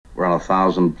around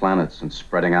 1,000 planets and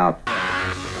spreading out.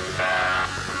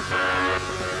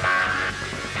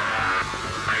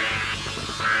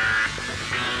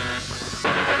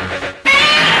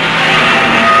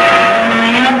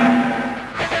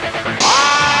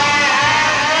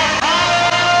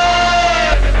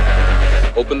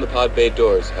 Open the pod bay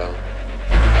doors, Hal.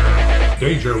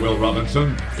 Danger, Will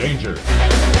Robinson. Danger.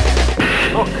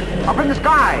 Look, up in the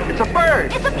sky. It's a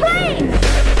bird. It's a plane.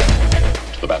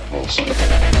 To the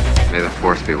Batmobiles. May the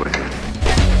Force be with you.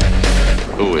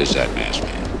 Who is that masked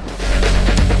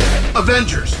man?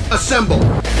 Avengers, assemble!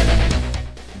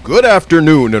 Good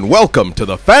afternoon and welcome to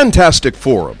the Fantastic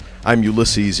Forum. I'm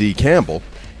Ulysses E. Campbell.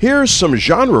 Here's some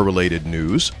genre-related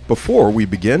news before we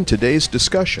begin today's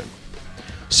discussion.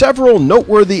 Several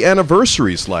noteworthy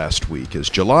anniversaries last week, as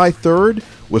July 3rd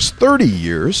was 30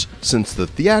 years since the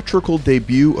theatrical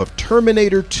debut of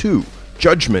Terminator 2,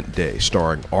 Judgment Day,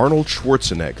 starring Arnold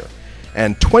Schwarzenegger,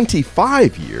 and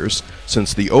 25 years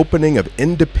since the opening of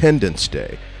Independence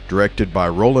Day, directed by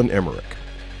Roland Emmerich.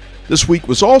 This week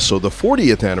was also the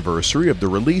 40th anniversary of the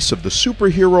release of the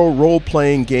superhero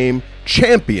role-playing game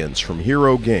Champions from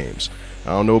Hero Games.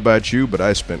 I don't know about you, but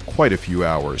I spent quite a few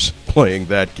hours playing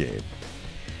that game.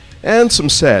 And some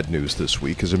sad news this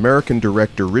week as American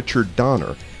director Richard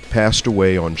Donner passed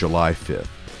away on July 5th.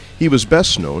 He was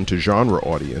best known to genre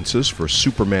audiences for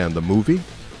Superman the Movie,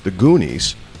 The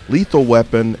Goonies, Lethal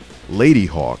Weapon, Lady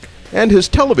Hawk, and his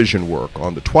television work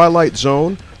on The Twilight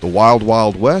Zone, The Wild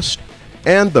Wild West,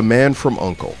 and The Man from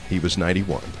U.N.C.L.E. He was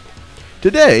 91.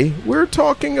 Today, we're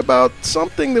talking about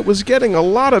something that was getting a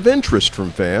lot of interest from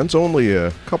fans only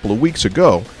a couple of weeks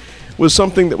ago. Was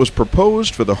something that was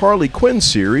proposed for the Harley Quinn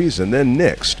series and then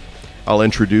nixed. I'll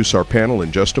introduce our panel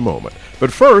in just a moment.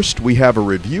 But first, we have a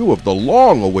review of the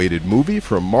long-awaited movie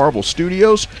from Marvel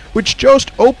Studios, which just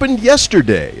opened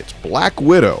yesterday. It's Black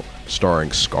Widow,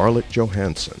 starring Scarlett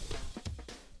Johansson.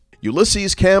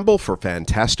 Ulysses Campbell for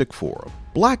Fantastic Forum.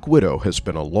 Black Widow has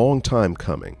been a long time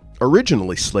coming.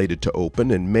 Originally slated to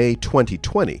open in May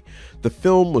 2020, the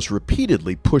film was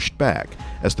repeatedly pushed back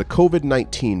as the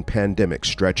COVID-19 pandemic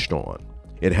stretched on.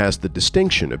 It has the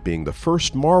distinction of being the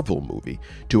first Marvel movie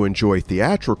to enjoy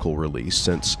theatrical release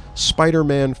since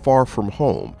Spider-Man Far From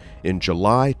Home in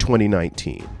July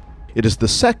 2019. It is the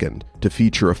second to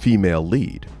feature a female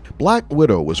lead. Black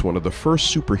Widow was one of the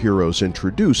first superheroes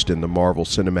introduced in the Marvel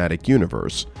Cinematic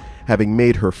Universe, having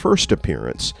made her first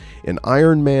appearance in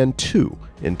Iron Man 2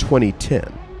 in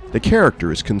 2010. The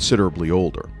character is considerably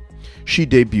older. She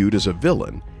debuted as a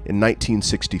villain in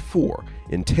 1964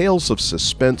 in Tales of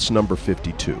Suspense No.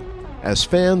 52. As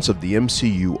fans of the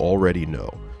MCU already know,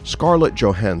 Scarlett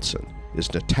Johansson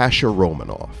is Natasha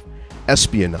Romanoff,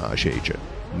 espionage agent,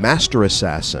 master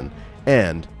assassin,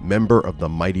 and member of the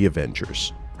Mighty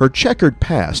Avengers. Her checkered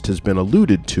past has been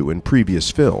alluded to in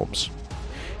previous films.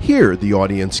 Here, the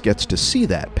audience gets to see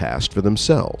that past for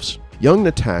themselves. Young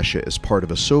Natasha is part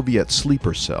of a Soviet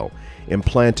sleeper cell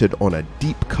implanted on a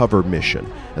deep cover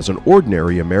mission as an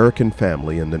ordinary American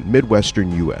family in the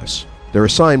Midwestern U.S. Their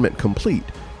assignment complete,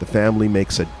 the family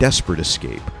makes a desperate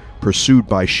escape, pursued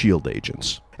by SHIELD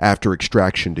agents. After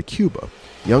extraction to Cuba,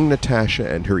 young Natasha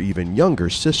and her even younger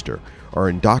sister are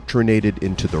indoctrinated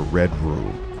into the Red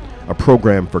Room, a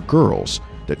program for girls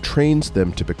that trains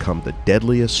them to become the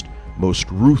deadliest, most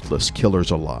ruthless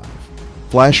killers alive.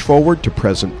 Flash forward to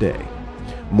present day,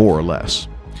 more or less.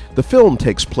 The film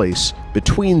takes place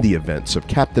between the events of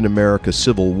Captain America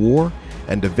Civil War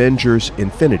and Avengers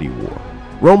Infinity War.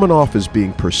 Romanoff is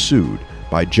being pursued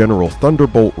by General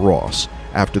Thunderbolt Ross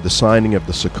after the signing of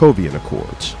the Sokovian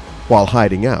Accords. While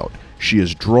hiding out, she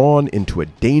is drawn into a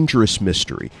dangerous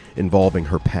mystery involving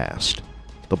her past.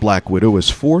 The Black Widow is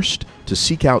forced to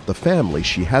seek out the family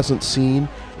she hasn't seen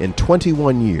in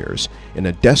 21 years in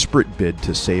a desperate bid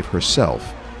to save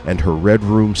herself and her Red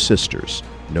Room sisters,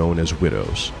 known as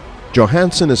Widows.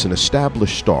 Johansson is an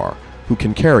established star who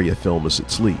can carry a film as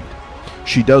its lead.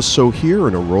 She does so here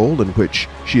in a role in which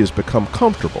she has become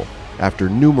comfortable after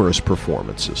numerous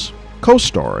performances.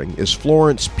 Co-starring is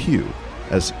Florence Pugh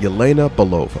as Yelena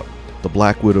Belova, the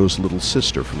Black Widow's little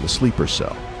sister from the sleeper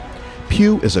cell.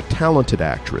 Pugh is a talented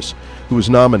actress who was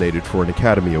nominated for an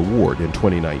Academy Award in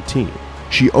 2019.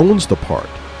 She owns the part,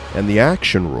 and the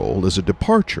action role is a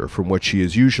departure from what she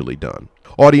has usually done.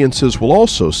 Audiences will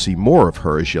also see more of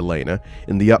her as Yelena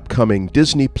in the upcoming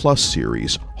Disney Plus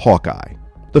series Hawkeye.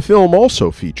 The film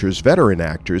also features veteran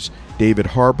actors David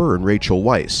Harbour and Rachel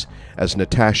Weisz as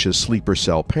Natasha's sleeper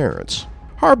cell parents.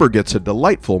 Harbour gets a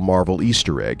delightful Marvel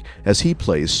Easter egg as he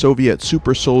plays Soviet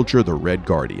super soldier the Red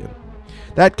Guardian.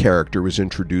 That character was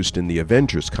introduced in the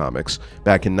Avengers comics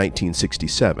back in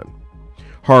 1967.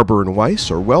 Harbour and Weiss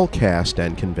are well cast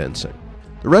and convincing.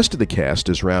 The rest of the cast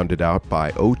is rounded out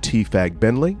by O.T.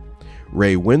 Fagbenle,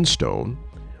 Ray Winstone,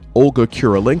 Olga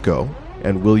Kurylenko,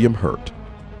 and William Hurt.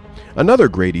 Another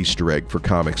great Easter egg for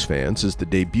comics fans is the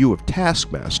debut of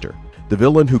Taskmaster, the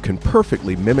villain who can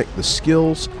perfectly mimic the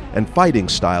skills and fighting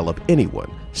style of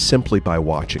anyone simply by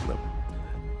watching them.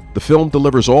 The film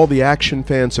delivers all the action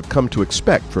fans have come to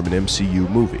expect from an MCU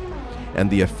movie, and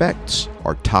the effects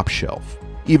are top shelf.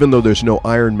 Even though there's no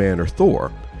Iron Man or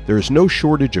Thor, there is no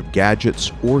shortage of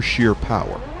gadgets or sheer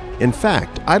power. In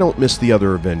fact, I don't miss the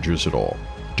other Avengers at all.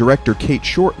 Director Kate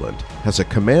Shortland has a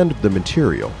command of the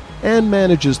material and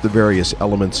manages the various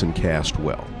elements and cast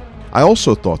well. I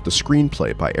also thought the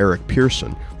screenplay by Eric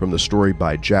Pearson from the story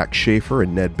by Jack Schaefer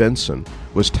and Ned Benson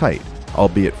was tight,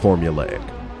 albeit formulaic.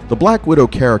 The Black Widow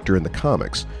character in the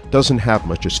comics doesn't have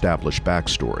much established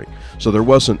backstory, so there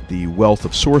wasn't the wealth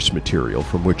of source material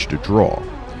from which to draw.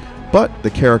 But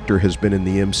the character has been in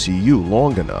the MCU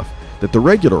long enough that the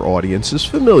regular audience is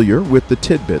familiar with the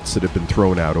tidbits that have been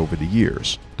thrown out over the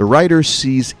years. The writers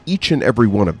seize each and every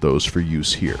one of those for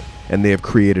use here, and they have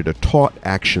created a taut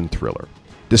action thriller.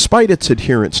 Despite its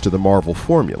adherence to the Marvel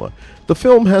formula, the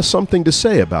film has something to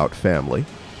say about family,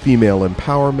 female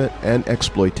empowerment, and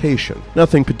exploitation.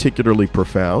 Nothing particularly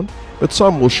profound, but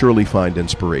some will surely find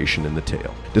inspiration in the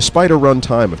tale. Despite a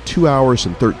runtime of 2 hours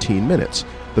and 13 minutes,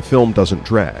 the film doesn't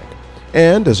drag.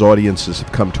 And, as audiences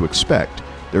have come to expect,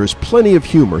 there is plenty of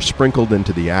humor sprinkled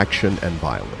into the action and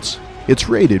violence. It's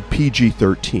rated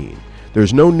PG-13.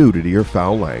 There's no nudity or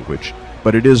foul language,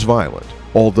 but it is violent,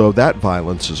 although that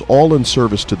violence is all in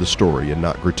service to the story and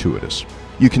not gratuitous.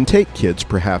 You can take kids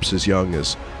perhaps as young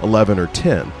as 11 or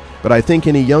 10, but I think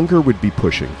any younger would be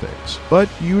pushing things. But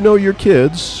you know your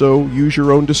kids, so use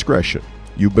your own discretion.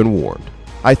 You've been warned.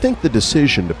 I think the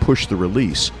decision to push the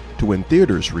release to when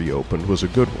theaters reopened was a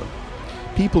good one.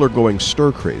 People are going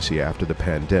stir-crazy after the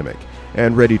pandemic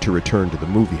and ready to return to the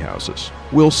movie houses.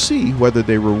 We'll see whether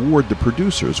they reward the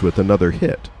producers with another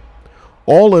hit.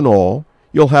 All in all,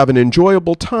 you'll have an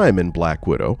enjoyable time in Black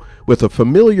Widow with a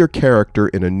familiar character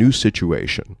in a new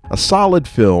situation. A solid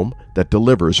film that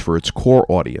delivers for its core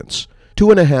audience.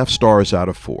 2.5 stars out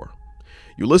of 4.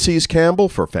 Ulysses Campbell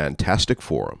for Fantastic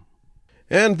Forum.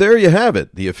 And there you have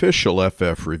it, the official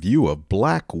FF review of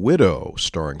Black Widow,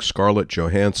 starring Scarlett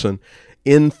Johansson,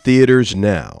 in theaters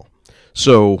now.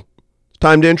 So,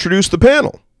 time to introduce the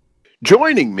panel.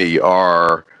 Joining me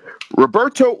are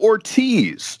Roberto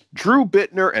Ortiz, Drew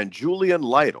Bittner, and Julian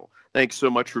Lytle. Thanks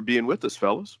so much for being with us,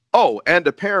 fellas. Oh, and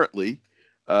apparently,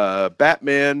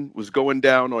 Batman was going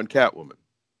down on Catwoman.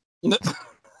 Let's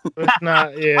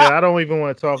not. Yeah, I don't even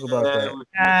want to talk about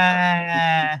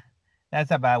that.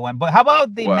 That's a bad one. But how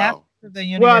about the Master of the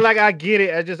Universe? Well, like I get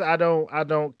it. I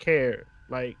don't care.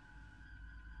 Like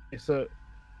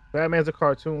Batman's a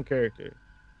cartoon character.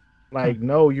 Like,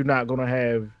 no, you're not gonna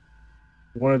have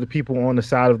one of the people on the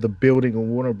side of the building of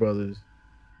Warner Brothers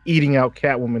eating out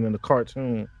Catwoman in the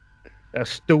cartoon.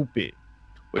 That's stupid.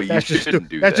 Well, that's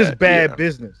just bad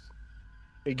business.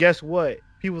 And guess what?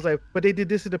 People's like, but they did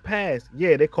this in the past.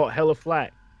 Yeah, they caught hella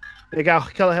flack. They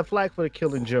got hella flack for the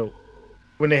Killing Joke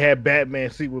when they had Batman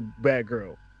sleep with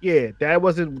Batgirl. Yeah,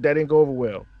 that didn't go over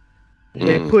well.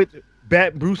 They put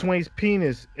Bruce Wayne's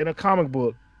penis in a comic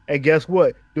book, and guess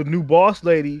what? The new boss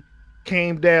lady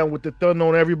came down with the thunder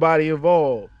on everybody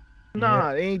involved.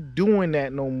 Nah, they ain't doing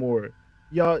that no more.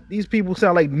 Y'all, these people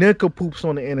sound like nincompoops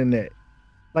on the internet.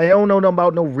 Like, they don't know nothing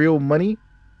about no real money.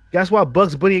 That's why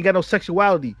Bugs Bunny ain't got no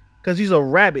sexuality, because he's a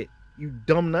rabbit, you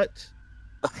dumb nuts.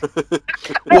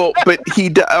 Well, but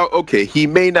he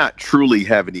may not truly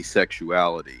have any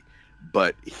sexuality,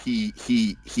 but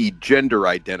he gender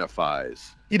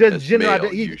identifies. He doesn't gender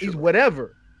identify. He's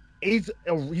whatever. He's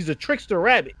a trickster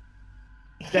rabbit.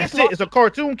 That's it. It's a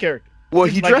cartoon character. Well,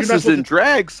 he dresses in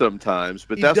drag sometimes,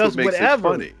 but that's what makes it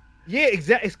funny. Yeah,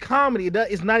 exactly. It's comedy.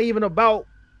 It's not even about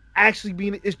actually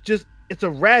being. It's a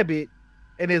rabbit,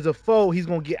 and there's a foe. He's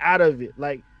gonna get out of it.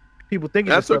 Like, people think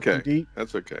that's okay. Deep.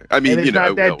 That's okay. I mean, it's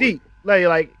not that deep.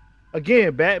 Like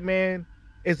again, Batman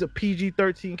is a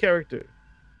PG-13 character.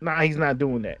 Nah, he's not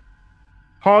doing that.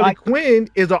 Harley Quinn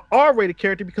is an R-rated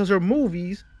character because her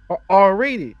movies are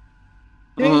R-rated.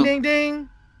 Ding, ding, ding.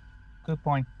 Good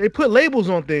point. They put labels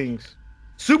on things.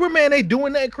 Superman ain't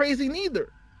doing that crazy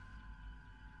neither.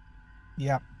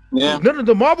 Yeah. None of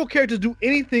the Marvel characters do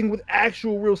anything with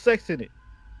actual real sex in it.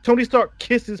 Tony Stark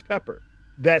kisses Pepper.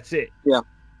 That's it. Yeah.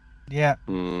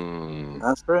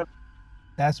 That's true.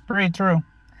 That's pretty true.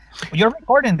 You're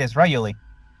recording this, right, Yuli?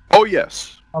 Oh,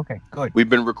 yes. Okay, good. We've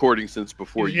been recording since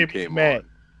before you came on.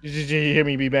 just hear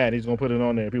me be mad. He's gonna put it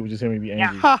on there. People just hear me be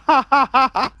angry.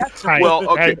 It's I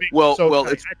had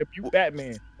to mute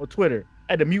Batman on Twitter.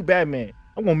 I had to mute Batman.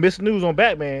 I'm gonna miss news on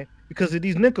Batman because of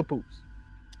these nincompoops.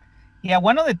 Yeah,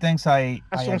 one of the things I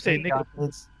say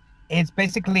it's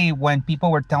basically when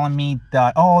people were telling me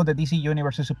that the DC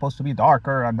universe is supposed to be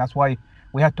darker and that's why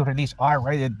we have to release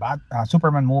R-rated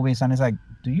Superman movies, and it's like,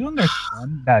 do you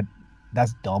understand that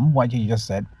that's dumb what you just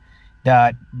said?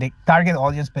 That the target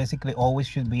audience basically always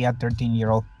should be a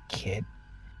 13-year-old kid,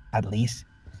 at least,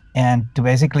 and to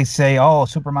basically say,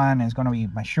 Superman is going to be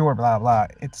mature, blah blah,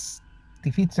 it's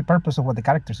defeats the purpose of what the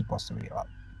character is supposed to be about.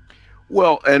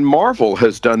 Well, and Marvel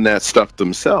has done that stuff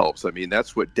themselves. I mean,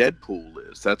 that's what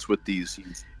Deadpool is. That's what these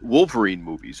Wolverine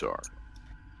movies are.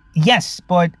 Yes,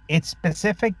 but it's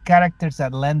specific characters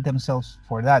that lend themselves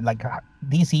for that. Like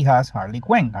DC has Harley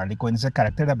Quinn. Harley Quinn is a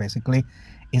character that basically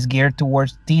is geared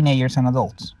towards teenagers and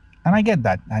adults. And I get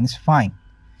that, and it's fine.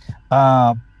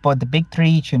 But the big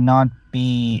three should not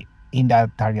be in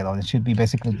that target audience. It should be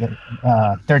basically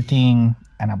 13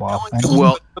 and above.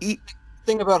 The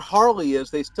thing about Harley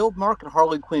is they still market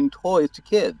Harley Quinn toys to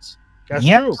kids. That's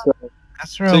true.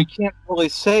 That's true. So you can't really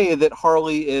say that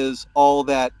Harley is all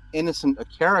that innocent a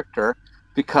character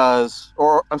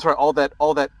all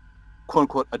that quote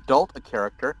unquote adult a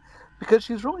character, because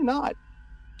she's really not.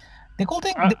 The cool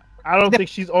thing, I don't think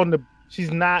she's on the.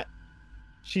 She's not.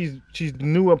 She's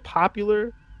new and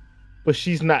popular, but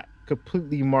she's not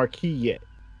completely marquee yet,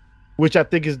 which I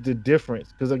think is the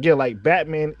difference. Because again, like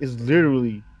Batman is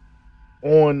literally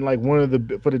on like one of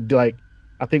the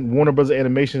I think Warner Brothers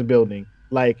Animation building.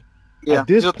 Like at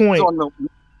this point, on the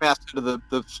master to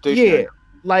the station. Yeah,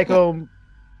 like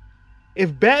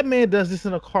if Batman does this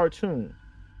in a cartoon,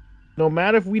 no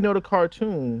matter if we know the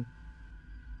cartoon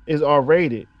is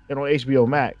R-rated and on HBO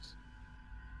Max,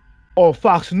 or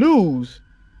Fox News,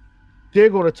 they're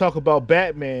going to talk about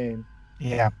Batman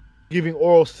giving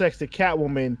oral sex to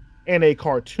Catwoman in a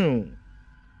cartoon.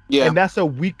 Yeah. And that's a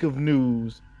week of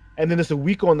news. And then it's a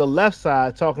week on the left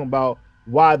side talking about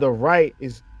why the right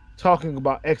is talking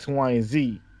about X, Y, and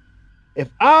Z. If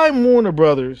I'm Warner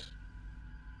Brothers,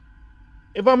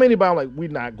 if I'm anybody, I'm like, we're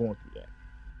not going through that.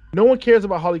 No one cares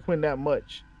about Harley Quinn that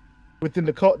much. Within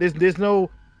the cult, there's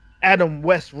no Adam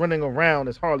West running around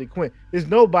as Harley Quinn. There's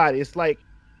nobody. It's like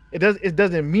it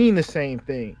doesn't mean the same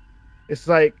thing. It's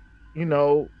like,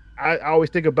 I always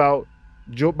think about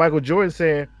Michael Jordan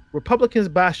saying Republicans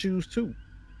buy shoes too.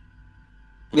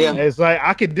 Yeah, and it's like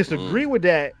I could disagree with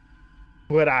that,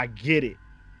 but I get it.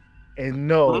 And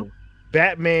no,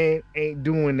 Batman ain't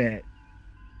doing that.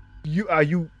 You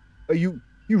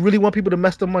really want people to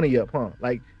mess the money up, huh?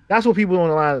 Like that's what people on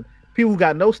the line. People who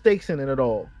got no stakes in it at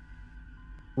all.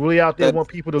 Really out there want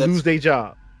people to lose their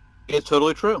job. It's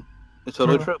totally true. It's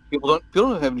totally true. People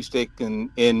don't have any stake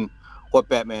in what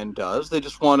Batman does. They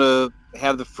just want to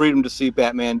have the freedom to see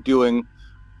Batman doing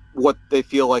what they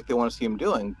feel like they want to see him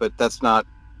doing. But that's not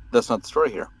the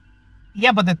story here.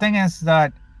 Yeah, but the thing is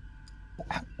that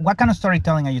what kind of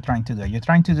storytelling are you trying to do? You're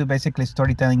trying to do basically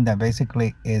storytelling that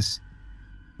basically is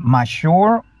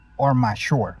mature or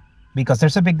mature. Because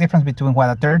there's a big difference between what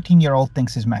a 13-year-old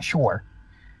thinks is mature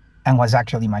and what's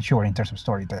actually mature in terms of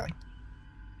storytelling.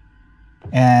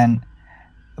 And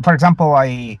for example,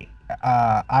 I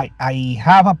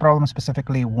have a problem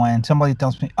specifically when somebody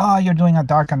tells me, "Oh, you're doing a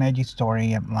dark and edgy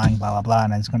story and blah blah blah,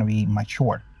 and it's going to be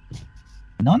mature."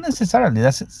 Not necessarily.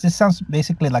 This sounds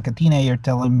basically like a teenager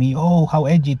telling me, "Oh, how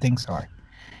edgy things are,"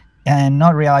 and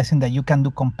not realizing that you can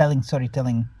do compelling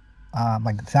storytelling,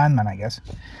 like Sandman, I guess,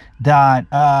 that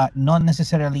not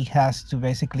necessarily has to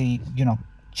basically,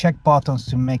 check buttons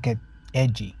to make it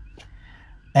edgy.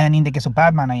 And in the case of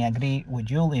Batman, I agree with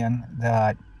Julian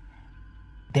that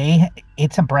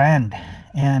it's a brand,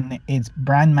 and it's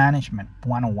brand management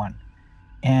 101,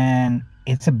 and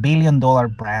it's $1 billion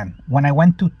brand. When I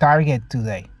went to Target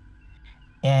today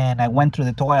and I went through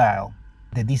the toy aisle,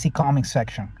 the DC Comics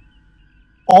section,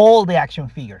 all the action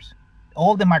figures,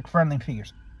 all the McFarlane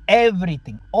figures,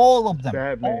 everything, all of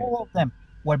them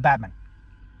were Batman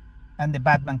and the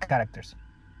Batman characters,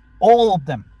 all of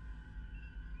them.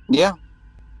 Yeah,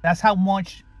 that's how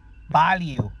much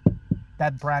value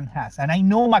that brand has. And I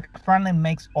know McFarlane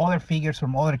makes other figures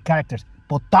from other characters,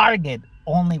 but Target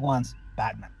only wants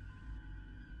Batman.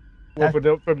 Well, from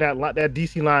that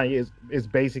DC line is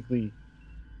basically,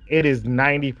 it is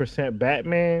 90%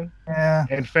 Batman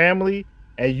and family,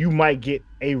 and you might get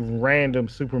a random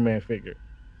Superman figure.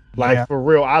 Like for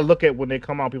real, I look at when they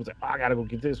come out, people say, "Oh, I gotta go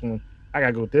get this one. I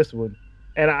gotta go with this one,"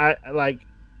 and I like,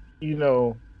 and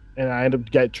I end up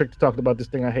getting tricked to talk about this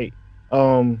thing I hate.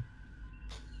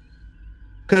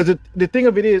 Because the thing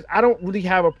of it is, I don't really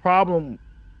have a problem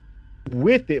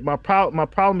with it. My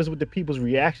problem is with the people's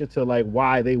reaction to like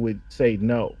why they would say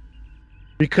no.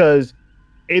 Because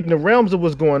in the realms of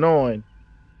what's going on,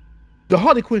 the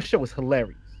Harley Quinn show is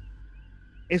hilarious.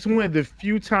 It's one of the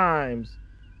few times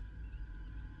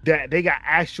that they got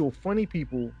actual funny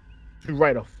people to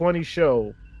write a funny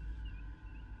show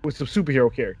with some superhero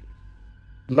characters.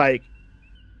 Like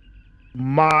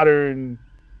modern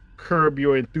Curb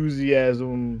Your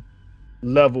Enthusiasm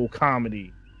level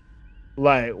comedy.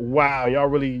 Like, wow, y'all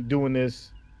really doing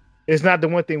this. It's not the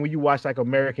one thing when you watch like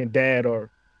American Dad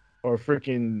or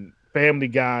freaking Family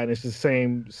Guy and it's the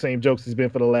same jokes it's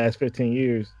been for the last 15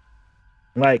 years.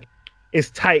 Like, it's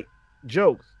tight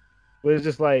jokes. But it's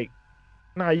just like,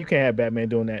 nah, you can't have Batman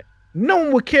doing that. No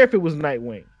one would care if it was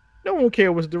Nightwing. No one would care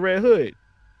if it was the Red Hood.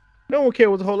 No one would care if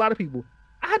it was a whole lot of people.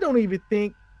 I don't even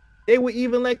think they would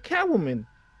even let Catwoman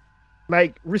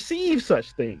like receive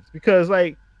such things because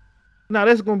like, nah,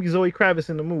 that's gonna be Zoe Kravitz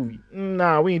in the movie.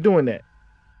 Nah, we ain't doing that.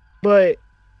 But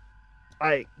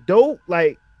like dope,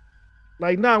 like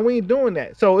nah, we ain't doing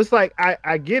that. So it's like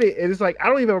I get it, and it's like I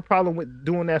don't even have a problem with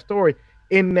doing that story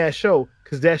in that show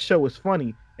because that show is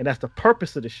funny, and that's the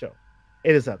purpose of the show.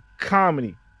 It is a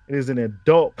comedy. It is an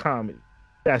adult comedy.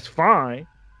 That's fine,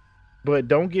 but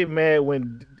don't get mad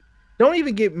when. Don't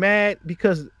even get mad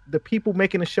because the people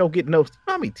making the show get notes. You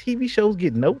know how many TV shows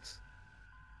get notes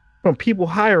from people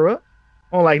higher up?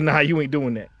 On like, nah, you ain't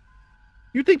doing that.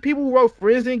 You think people who wrote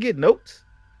Friends didn't get notes?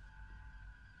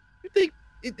 You think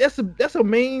that's a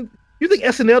main? You think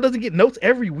SNL doesn't get notes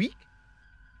every week?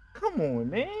 Come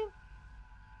on, man.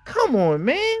 Come on,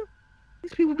 man.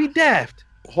 These people be daft.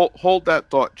 Hold that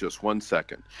thought just 1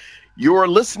 second. You are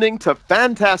listening to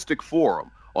Fantastic Forum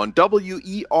on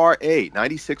WERA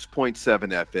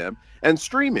 96.7 FM and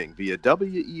streaming via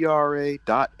WERA.FM.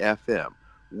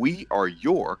 We are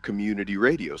your community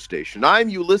radio station. I'm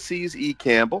Ulysses E.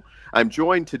 Campbell. I'm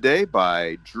joined today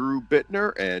by Drew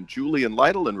Bittner and Julian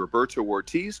Lytle and Roberto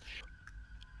Ortiz.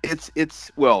 It's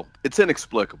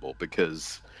inexplicable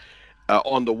because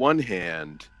on the one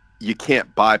hand, you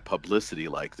can't buy publicity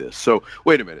like this. So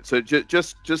wait a minute. So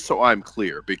just so I'm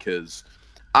clear, because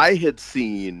I had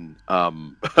seen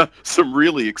some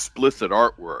really explicit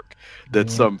artwork that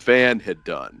some fan had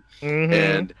done. Mm-hmm.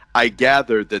 And I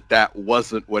gathered that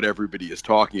wasn't what everybody is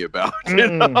talking about. You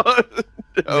know?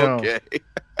 Okay.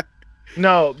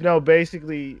 No,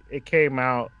 basically it came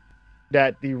out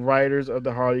that the writers of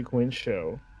the Harley Quinn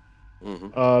show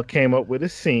came up with a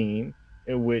scene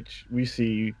in which we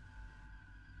see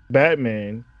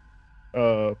Batman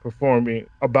performing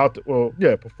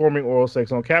oral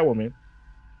sex on Catwoman.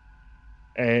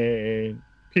 And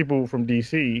people from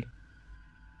DC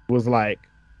was like,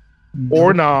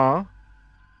 or nah.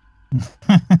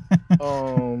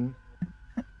 And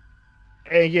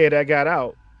yeah, that got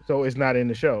out. So it's not in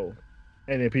the show.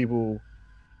 And then people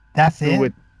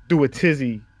do a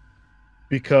tizzy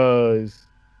because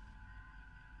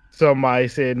somebody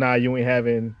said, nah, you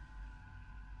ain't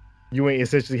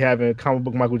essentially having comic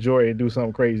book Michael Jordan do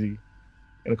something crazy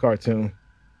in a cartoon.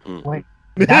 Wait.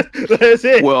 That's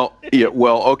it. Well, yeah.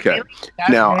 Well, okay.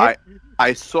 Now,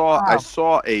 I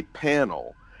saw a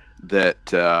panel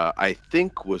that I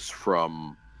think was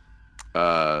from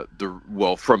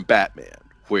from Batman,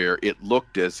 where it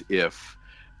looked as if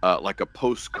like a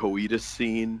post-coitus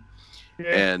scene,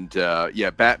 and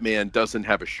Batman doesn't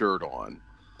have a shirt on,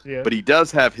 but he does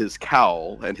have his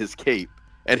cowl and his cape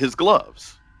and his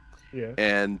gloves,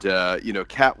 and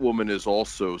Catwoman is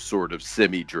also sort of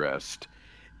semi-dressed.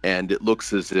 And it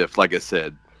looks as if, like I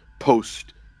said,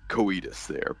 post-coitus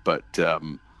there. But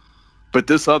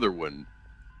this other one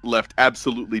left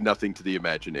absolutely nothing to the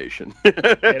imagination. I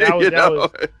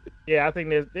think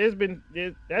that's been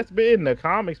in the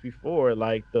comics before,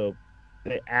 like the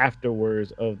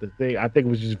afterwards of the thing. I think it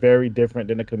was just very different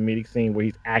than a comedic scene where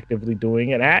he's actively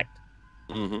doing an act.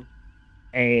 Mm-hmm.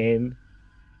 And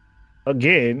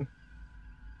again,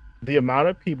 the amount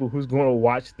of people who's going to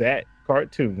watch that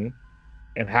cartoon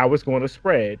and how it's going to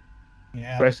spread,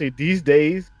 especially these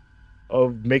days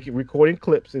of recording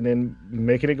clips and then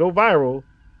making it go viral,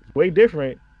 is way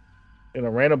different than a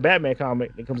random Batman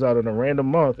comic that comes out in a random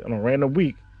month on a random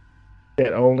week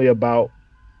that only about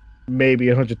maybe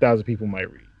 100,000 people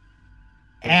might read.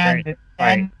 And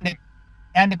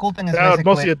the cool thing is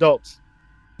mostly adults.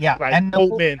 Yeah, like and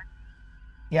old men.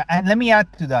 Yeah, and let me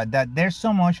add to that there's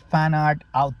so much fan art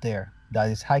out there that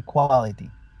is high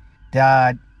quality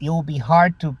that it will be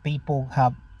hard to people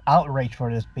have outrage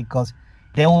for this because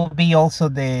there will be also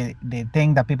the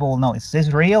thing that people will know, is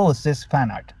this real or is this fan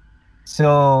art?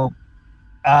 So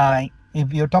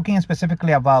If you're talking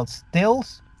specifically about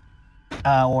stills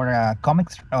or a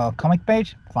comic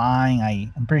page,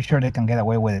 fine. I'm pretty sure they can get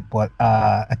away with it. But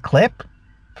a clip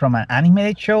from an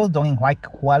animated show doing high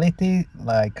quality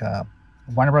like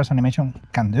Warner Bros. Animation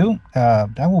can do,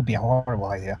 that would be a horrible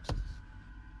idea.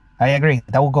 I agree.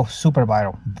 That will go super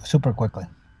viral, super quickly.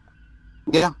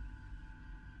 Yeah.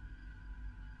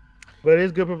 But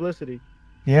it's good publicity.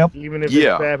 Yep. Even if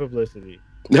it's bad publicity.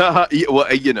 Well,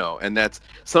 and that's,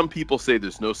 some people say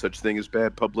there's no such thing as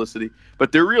bad publicity,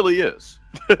 but there really is.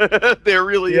 There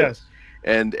really is.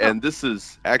 And this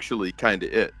is actually kind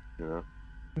of it. You know?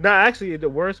 No, actually, the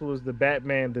worst was the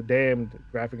Batman the Damned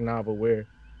graphic novel where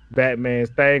Batman's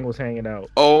thing was hanging out.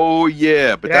 Oh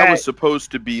yeah, but that was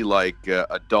supposed to be like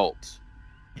adult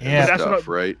stuff,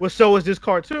 right? Well, so is this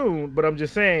cartoon, but I'm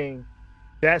just saying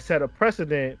that set a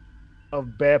precedent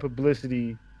of bad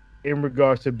publicity in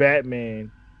regards to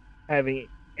Batman having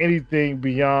anything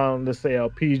beyond, let's say, a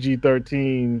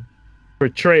PG-13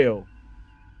 portrayal.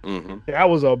 Mm-hmm. That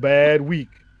was a bad week.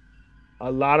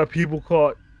 A lot of people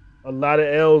caught a lot of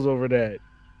L's over that.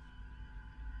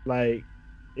 Like,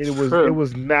 it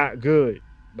was not good.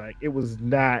 Like, it was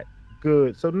not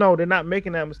good. So no, they're not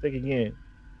making that mistake again.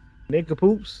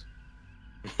 Nincompoops.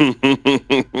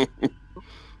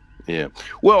 Yeah.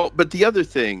 Well, but the other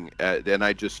thing, and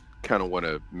I just kind of want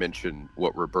to mention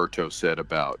what Roberto said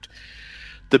about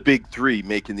the big three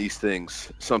making these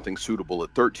things something suitable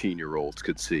that 13-year-olds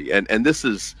could see. And this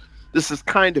is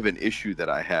kind of an issue that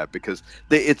I have, because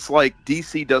it's like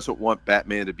DC doesn't want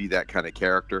Batman to be that kind of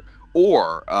character,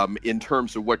 or in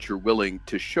terms of what you're willing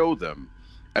to show them,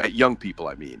 young people,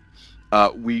 I mean.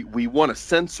 We want to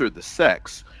censor the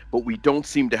sex, but we don't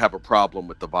seem to have a problem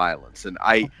with the violence. And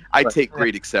I take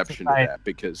great exception to that,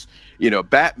 because,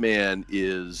 Batman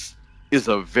is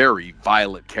a very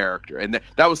violent character. And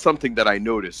that was something that I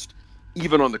noticed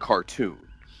even on the cartoon.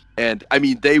 And I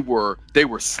mean, they were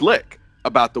slick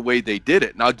about the way they did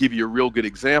it. And I'll give you a real good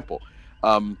example.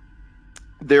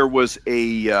 There was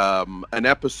an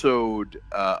episode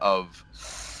of,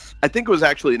 I think it was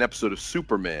actually an episode of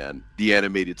Superman, the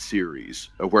animated series,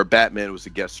 where Batman was a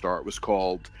guest star. It was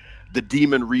called The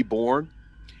Demon Reborn.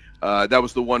 That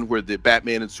was the one where the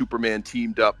Batman and Superman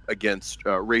teamed up against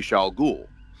Ra's al Ghul.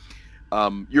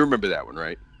 You remember that one,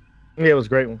 right? Yeah, it was a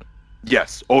great one.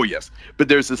 Yes. Oh, yes. But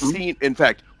there's a scene, in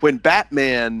fact, when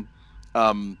Batman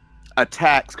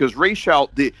attacks, because Ra's al,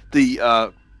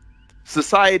 the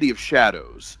Society of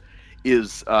Shadows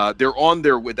is, they're on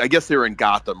their way, I guess they're in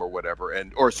Gotham or whatever,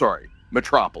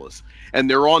 Metropolis, and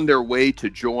they're on their way to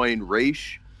join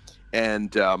Ra's,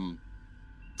 and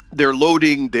they're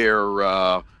loading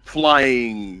their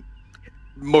flying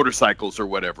motorcycles or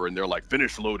whatever, and they're like,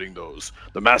 finish loading those,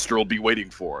 the master will be waiting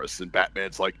for us. And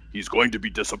Batman's like, he's going to be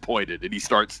disappointed, and he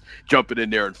starts jumping in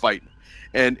there and fighting.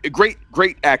 And a great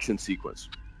action sequence.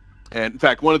 And in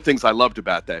fact, one of the things I loved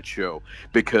about that show,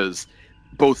 because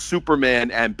both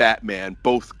Superman and Batman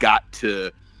both got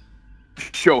to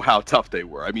show how tough they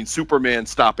were. I mean, Superman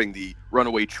stopping the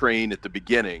runaway train at the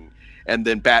beginning, and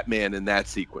then Batman in that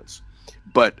sequence.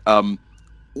 But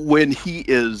when he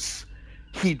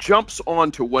jumps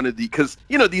onto one of because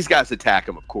these guys attack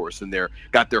him, of course, and they're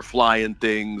got their flying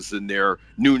things and their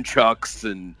nunchucks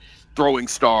and throwing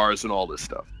stars and all this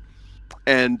stuff.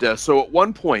 And so at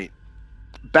one point,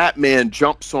 Batman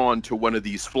jumps onto one of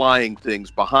these flying things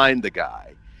behind the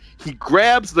guy. He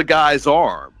grabs the guy's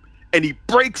arm and he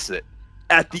breaks it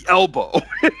at the elbow.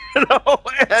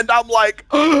 And I'm like,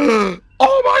 oh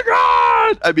my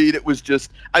God. I mean, it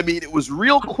was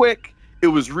real quick. It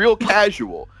was real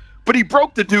casual. But he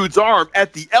broke the dude's arm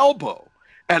at the elbow.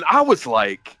 And I was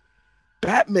like,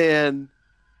 Batman,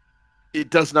 it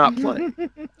does not play.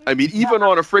 I mean, even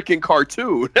on a freaking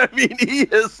cartoon, I mean, he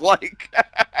is like,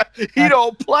 he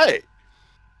don't play.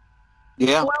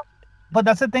 Yeah. Well, but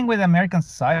that's the thing with American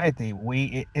society.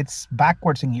 It's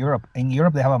backwards in Europe. In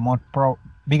Europe, they have a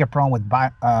bigger problem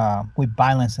with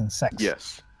violence and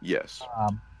sex. Yes.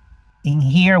 In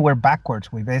here, we're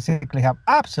backwards. We basically have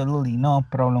absolutely no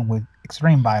problem with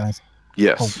extreme violence.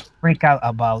 Yes. We freak out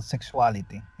about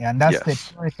sexuality, and that's the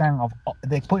Puritan of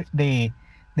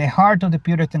the heart of the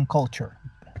Puritan culture,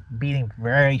 beating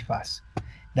very fast.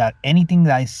 That anything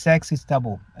that is sex is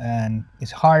taboo, and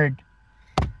it's hard.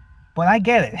 But I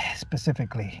get it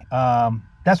specifically.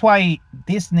 That's why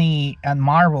Disney and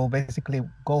Marvel basically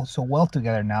go so well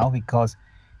together now, because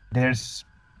there's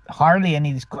hardly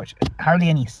any discussion, hardly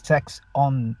any sex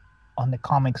on the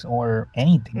comics or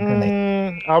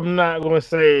anything. I'm not going to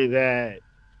say that,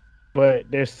 but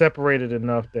they're separated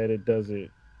enough that it doesn't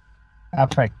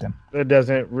affect them. It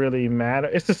doesn't really matter.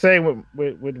 It's the same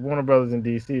with Warner Brothers in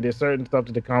DC. There's certain stuff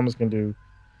that the comics can do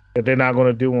that they're not going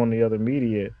to do on the other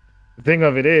media. The thing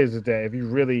of it is that if you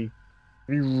really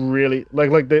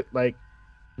like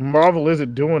Marvel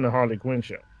isn't doing the Harley Quinn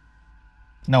show.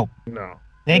 No,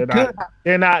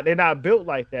 they're not built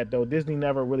like that though. Disney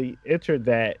never really entered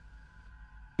that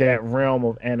realm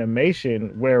of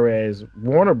animation, whereas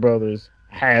Warner Brothers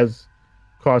has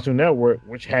Cartoon Network,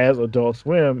 which has Adult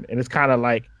Swim, and it's kind of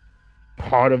like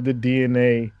part of the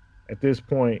DNA at this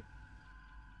point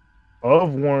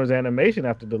of Warner's animation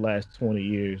after the last 20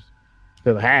 years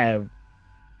to have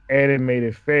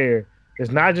animated fare.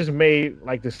 It's not just made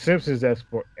like The Simpsons that's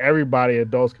for everybody,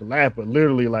 adults can laugh, but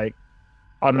literally like,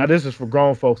 oh, now this is for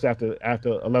grown folks after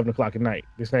 11 o'clock at night.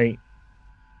 This ain't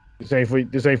for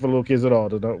little kids at all.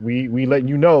 We letting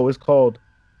you know it's called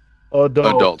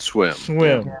Adult Swim.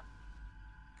 Yeah.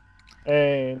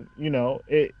 And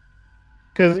it,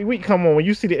 because we come on, when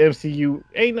you see the MCU,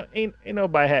 ain't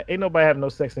nobody have no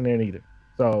sex in there neither.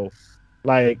 So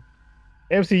like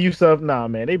MCU stuff, nah,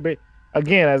 man.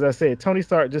 Again, as I said, Tony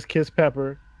Stark just kissed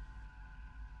Pepper.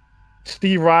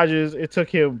 Steve Rogers, it took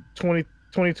him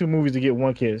 22 movies to get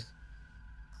one kiss.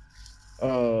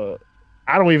 I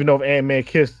don't even know if Ant-Man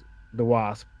kissed the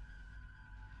Wasp.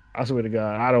 I swear to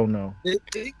God, I don't know.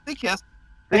 They kissed.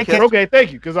 Okay,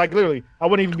 thank you. Because like literally, I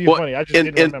wouldn't even be funny. I just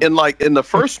didn't remember. In the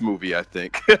first movie, I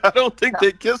think. I don't think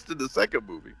they kissed in the second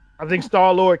movie. I think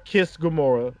Star-Lord kissed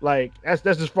Gamora. Like that's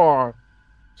as far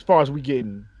as we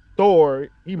getting. Thor,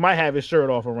 he might have his shirt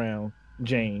off around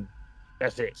Jane.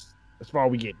 That's it. As far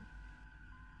as we getting.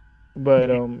 But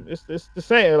it's the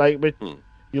same. Like, but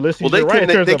Ulysses, well, right,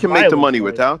 they can make the money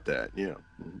without that. Yeah.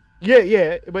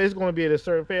 Yeah, but it's going to be at a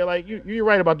certain fair. Like you're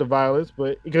right about the violence,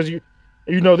 but because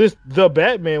the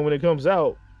Batman when it comes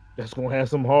out, that's going to have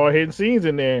some hard hitting scenes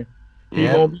in there.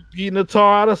 He's going to be beating the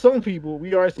tar out of some people.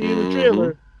 We are seeing the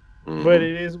trailer, but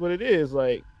it is what it is.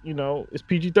 Like it's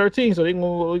PG-13, so they can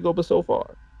only go but so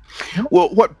far. Well,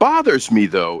 what bothers me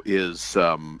though is,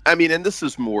 and this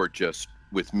is more just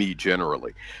with me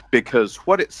generally, because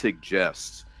what it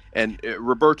suggests. And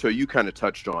Roberto, you kind of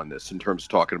touched on this in terms of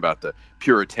talking about the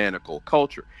puritanical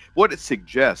culture. What it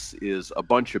suggests is a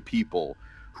bunch of people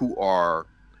who are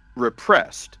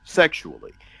repressed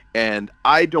sexually. And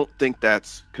I don't think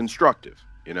that's constructive.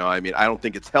 I don't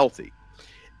think it's healthy.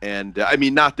 And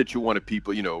not that you wanted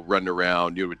people, running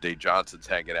around, with Dave Johnson's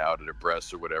hanging out at her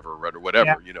breasts or whatever,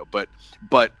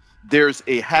 but there's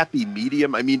a happy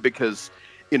medium. Because,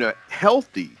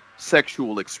 healthy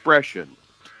sexual expression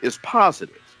is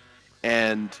positive.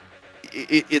 And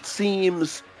it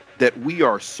seems that we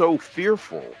are so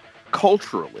fearful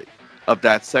culturally of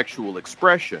that sexual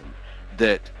expression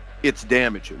that it's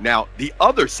damaging. Now, the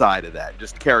other side of that,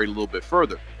 just carried a little bit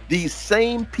further, these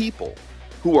same people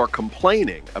who are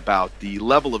complaining about the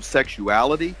level of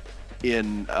sexuality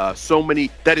in so many,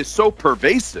 that is so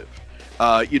pervasive,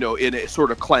 in a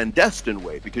sort of clandestine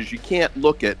way, because you can't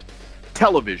look at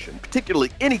television,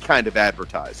 particularly any kind of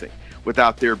advertising,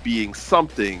 without there being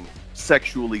something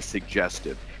sexually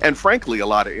suggestive, and frankly a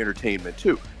lot of entertainment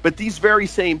too. But these very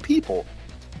same people,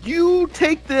 you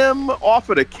take them off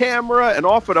of the camera and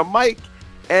off of the mic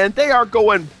and they are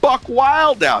going buck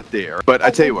wild out there. But I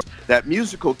tell you what, that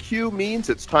musical cue means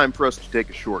it's time for us to take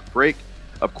a short break.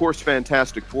 Of course,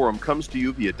 Fantastic Forum comes to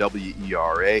you via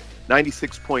WERA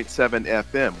 96.7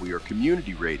 FM. We are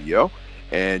community radio,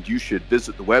 and you should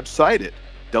visit the website at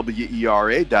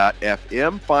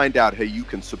WERA.FM. Find out how you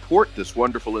can support this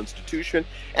wonderful institution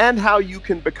and how you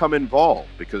can become involved,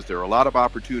 because there are a lot of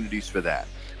opportunities for that.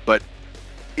 But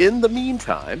in the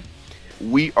meantime,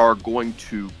 we are going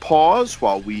to pause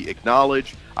while we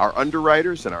acknowledge our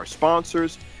underwriters and our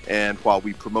sponsors, and while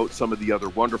we promote some of the other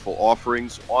wonderful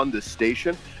offerings on this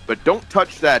station. But don't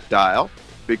touch that dial,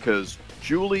 because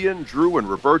Julian, Drew, and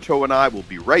Roberto and I will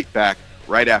be right back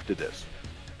right after this.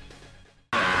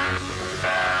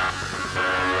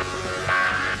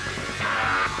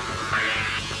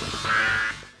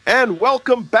 And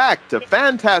welcome back to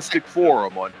Fantastic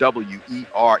Forum on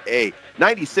WERA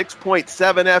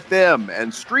 96.7 FM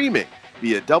and streaming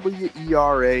via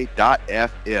WERA.FM.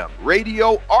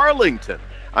 Radio Arlington.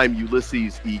 I'm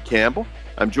Ulysses E. Campbell.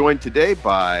 I'm joined today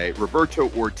by Roberto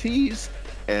Ortiz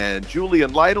and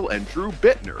Julian Lytle and Drew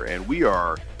Bittner. And we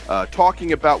are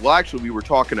talking about, we were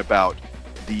talking about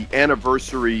the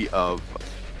anniversary of,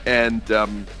 and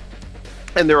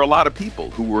there are a lot of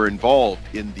people who were involved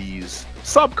in these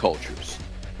subcultures,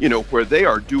 where they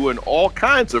are doing all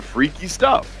kinds of freaky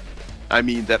stuff.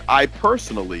 That I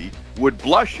personally would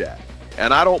blush at,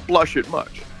 and I don't blush at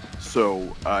much.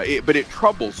 So, but it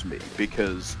troubles me,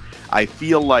 because I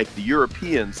feel like the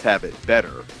Europeans have it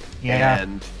better. Yeah.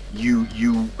 And you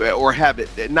or have it,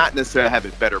 not necessarily have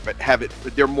it better, but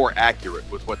they're more accurate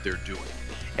with what they're doing,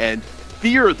 and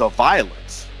fear the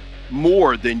violence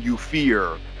more than you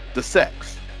fear the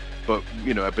sex. But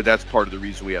that's part of the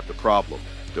reason we have the problem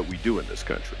that we do in this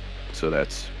country. So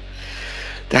that's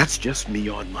just me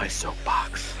on my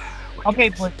soapbox. Okay,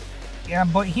 but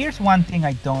here's one thing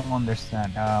I don't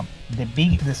understand.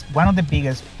 One of the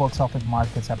biggest box office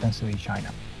markets happens to be China,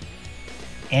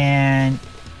 and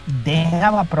they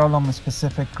have a problem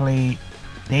specifically.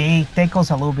 They take us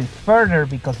a little bit further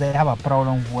because they have a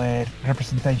problem with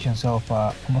representations of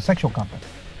homosexual content,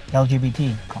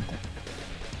 LGBT content,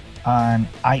 and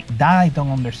I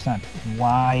don't understand.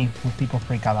 Why would people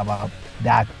freak out about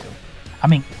that too? I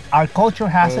mean, our culture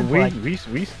has it.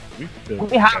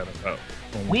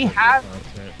 We have,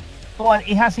 but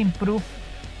it has improved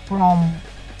from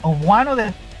one of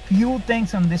the few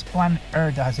things on this planet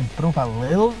Earth that has improved a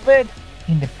little bit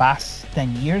in the past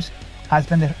 10 years has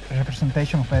been the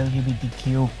representation of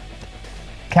LGBTQ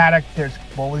characters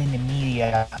both in the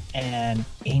media and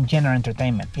in general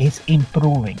entertainment. It's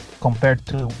improving compared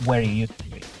to where it used to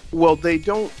be. Well, they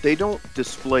don't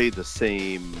display the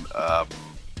same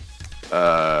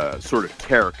sort of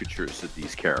caricatures of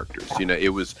these characters.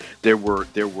 There were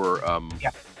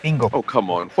bingo. Oh,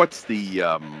 come on. What's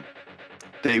the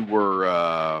they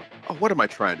were what am I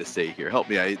trying to say here? Help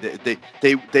me.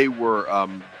 They were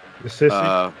the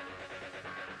sissy.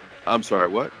 I'm sorry,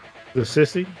 what? The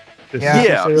sissy? But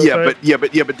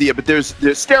there's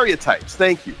stereotypes.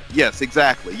 Thank you. Yes,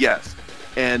 exactly. Yes.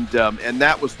 And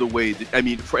that was the way that, I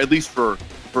mean, for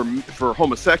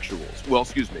homosexuals. Well,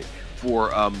 excuse me.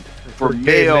 For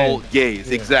male gays,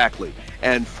 yeah. Exactly.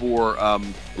 And for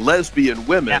lesbian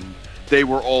women, they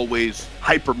were always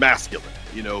hyper masculine,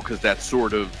 because that's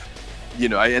sort of,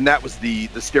 and that was the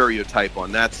stereotype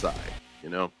on that side,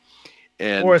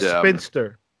 And or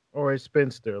a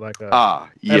spinster. Like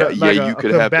you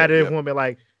could have combative woman.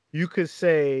 Like you could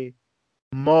say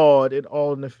Maude in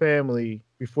All in the Family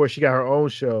before she got her own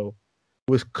show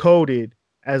was coded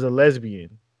as a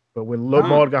lesbian, but when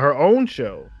Maude got her own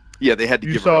show, they had to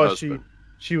give her a husband.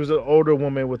 She was an older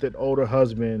woman with an older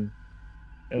husband,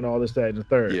 and all this, that, and the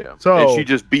third. Yeah, so and she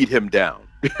just beat him down.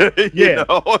 And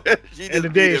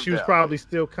the day she was probably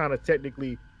still kind of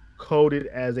technically coded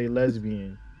as a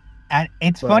lesbian. And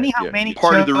it's funny how many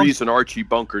part of the reason Archie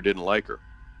Bunker didn't like her.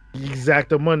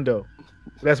 Exactamundo.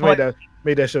 That's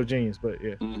made that show genius, but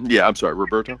yeah. Yeah, I'm sorry,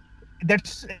 Roberto.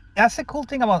 That's the cool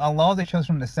thing about a lot of the shows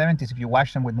from the 70s, if you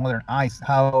watch them with modern eyes,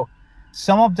 how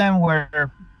some of them were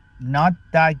not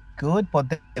that good, but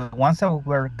the ones that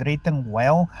were written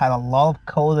well had a lot of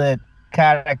coded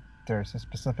characters,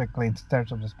 specifically in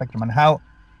terms of the spectrum, and how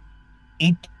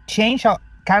it changed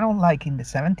kind of like in the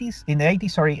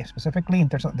 80s, sorry, specifically in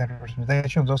terms of the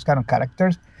representation of those kind of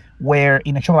characters, where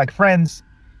in a show like Friends,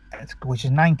 which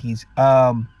is 90s,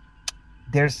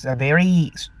 there's a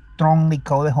very strongly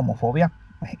coded homophobia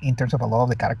in terms of a lot of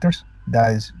the characters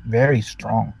that is very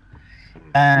strong.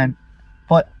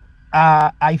 But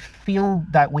I feel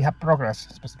that we have progress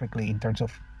specifically in terms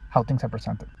of how things are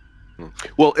presented.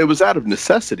 Well, it was out of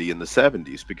necessity in the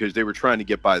 70s because they were trying to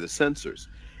get by the censors.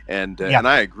 And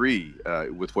I agree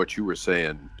with what you were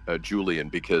saying, Julian,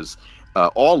 because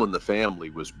All in the Family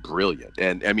was brilliant.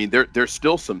 And I mean, there's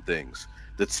still some things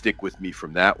that stick with me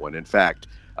from that one. In fact,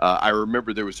 I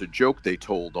remember there was a joke they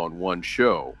told on one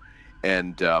show,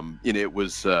 and it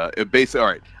was basically, all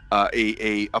right,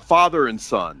 a father and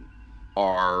son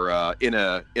are in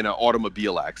an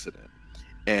automobile accident,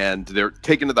 and they're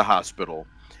taken to the hospital,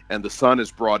 and the son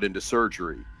is brought into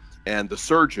surgery, and the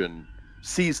surgeon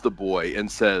sees the boy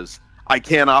and says, "I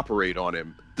can't operate on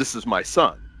him. This is my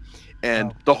son."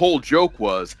 And the whole joke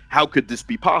was, how could this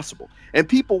be possible? And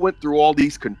people went through all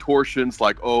these contortions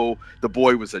like, oh, the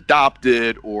boy was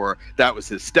adopted, or that was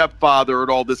his stepfather, and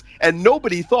all this. And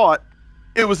nobody thought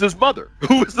it was his mother,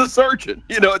 who was the surgeon,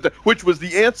 which was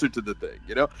the answer to the thing,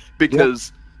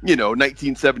 because,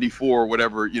 1974 or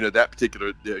whatever, that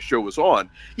particular show was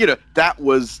on, that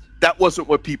wasn't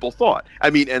what people thought. I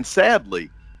mean, and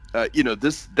sadly,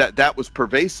 that was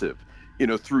pervasive,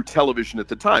 through television at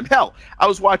the time. Hell, I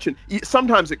was watching,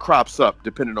 sometimes it crops up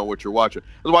depending on what you're watching.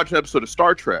 I was watching an episode of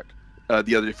Star Trek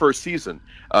the other day, first season,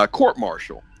 Court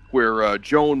Martial, where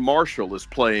Joan Marshall is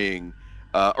playing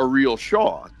Ariel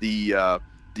Shaw, the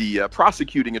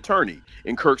prosecuting attorney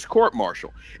in Kirk's Court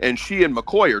Martial. And she and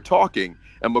McCoy are talking,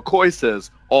 and McCoy says,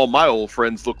 "All my old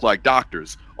friends look like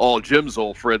doctors. all Jim's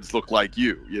old friends look like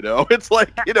you. It's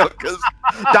like, because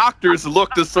doctors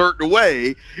looked a certain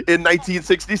way in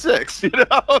 1966.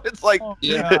 It's like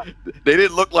Yeah. they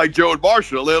didn't look like Joe and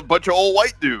Marshall. They're a bunch of old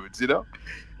white dudes.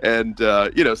 And so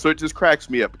it just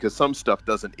cracks me up because some stuff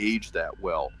doesn't age that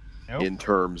well in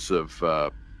terms of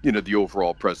the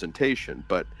overall presentation.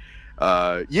 But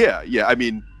yeah. I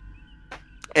mean,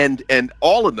 and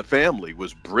All in the Family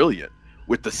was brilliant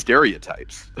with the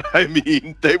stereotypes. I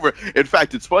mean, they were. In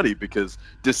fact, it's funny because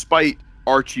despite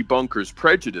Archie Bunker's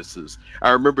prejudices,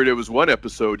 I remember there was one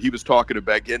episode he was talking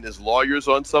about getting his lawyers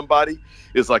on somebody.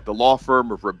 It's like the law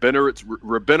firm of Rabinowitz,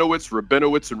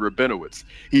 and Rabinowitz.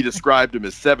 He described them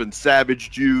as 7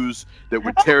 savage Jews that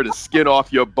would tear the skin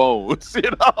off your bones,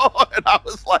 And I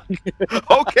was like,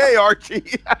 okay,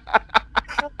 Archie.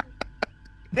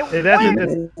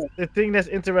 The thing that's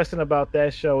interesting about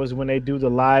that show is when they do the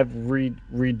live when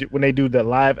they do the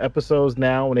live episodes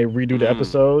now, when they redo the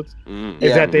episodes,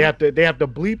 is that they have to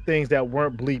bleep things that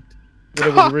weren't bleeped when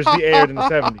it was originally aired in the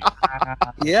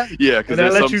 70s. Yeah, because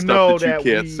there's some stuff that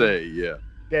you can't say. Yeah,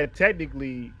 that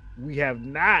technically we have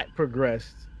not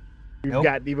progressed. We've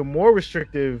got even more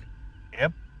restrictive.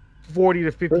 40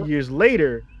 to 50 years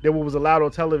later than what was allowed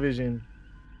on television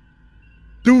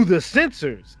through the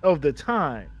censors of the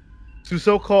time to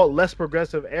so-called less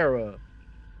progressive era.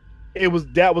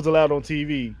 That was allowed on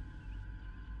TV,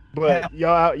 but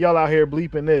y'all out here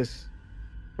bleeping this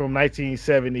from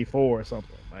 1974 or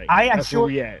something. Like, I am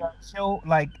sure a show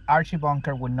like Archie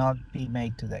Bunker would not be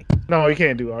made today. No, you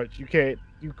can't do Archie.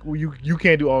 You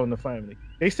can't do All in the Family.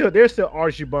 There's still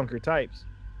Archie Bunker types.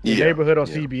 The Neighborhood on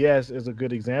CBS is a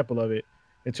good example of it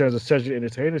in terms of Cedric the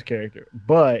Entertainer's character,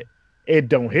 but it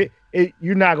don't hit it.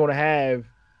 You're not gonna have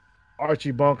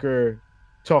Archie Bunker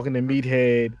talking to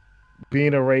Meathead,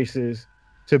 being a racist,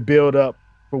 to build up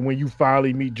for when you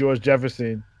finally meet George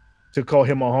Jefferson to call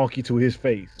him a honky to his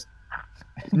face.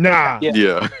 Nah.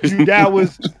 Yeah. It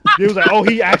was like, oh,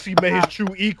 he actually met his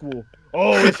true equal.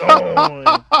 Oh, it's on.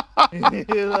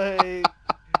 Like,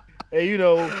 and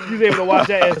you're able to watch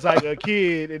that as like a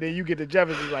kid, and then you get to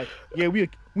Jefferson, like, yeah, we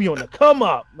on the come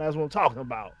up. That's what I'm talking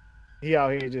about. He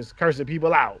out here just cursing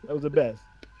people out. That was the best.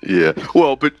 Yeah.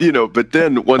 Well, but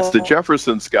then once the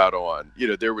Jeffersons got on,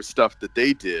 there was stuff that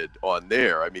they did on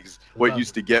there. I mean, what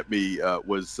used to get me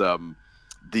was the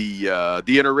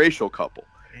interracial couple.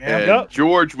 And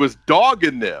George was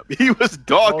dogging them. He was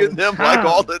dogging them like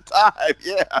all the time.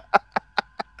 Yeah.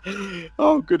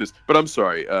 Oh goodness. But I'm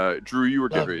sorry, Drew, you were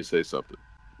getting ready to say something.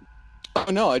 Oh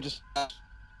no, I just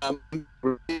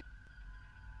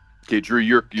okay, Drew,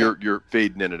 you're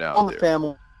fading in and out there.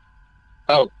 Family.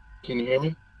 Oh, can you hear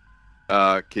me?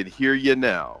 Can hear you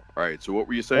now. All right. So what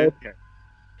were you saying? Okay.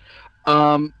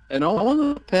 And All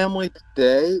in the Family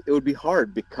today, it would be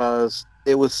hard because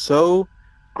it was so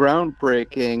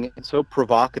groundbreaking and so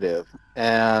provocative,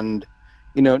 and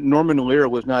Norman Lear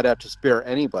was not out to spare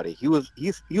anybody. He was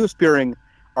sparing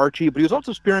Archie, but he was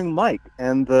also sparing Mike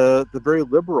and the very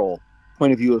liberal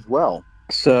point of view as well.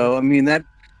 So I mean that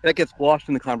gets lost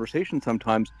in the conversation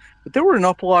sometimes. But there were an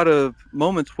awful lot of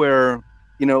moments where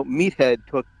Meathead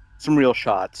took some real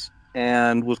shots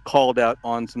and was called out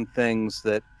on some things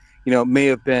that may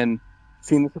have been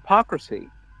seen as hypocrisy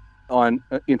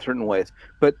in certain ways.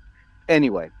 But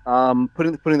anyway,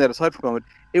 putting that aside for a moment,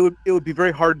 it would be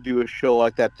very hard to do a show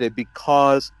like that today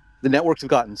because the networks have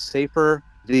gotten safer.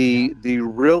 The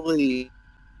really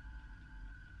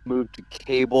moved to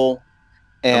cable.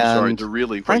 And I'm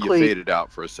sorry, frankly, you faded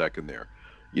out for a second there.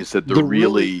 You said the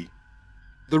really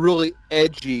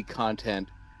edgy content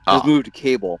has moved to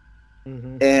cable.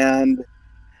 Mm-hmm. And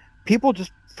people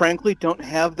just frankly don't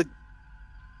have the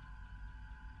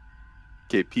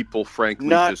people frankly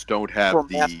just don't have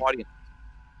the mass audience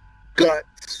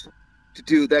guts to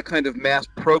do that kind of mass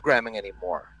programming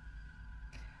anymore.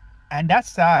 And that's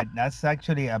sad. That's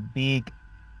actually a big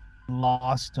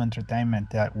loss to entertainment,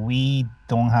 that we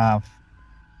don't have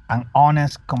an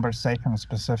honest conversation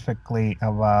specifically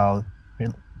about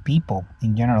people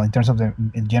in general, in terms of the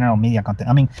general media content.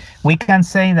 I mean, we can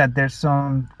say that there's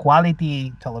some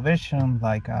quality television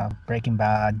like Breaking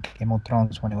Bad, Game of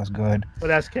Thrones when it was good. But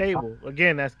that's cable.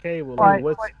 Again, that's cable. Right.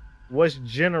 What's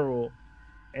general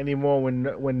anymore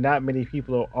when not many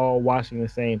people are all watching the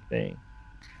same thing?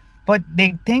 But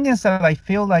the thing is that I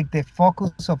feel like the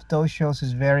focus of those shows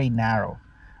is very narrow.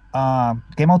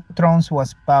 Game of Thrones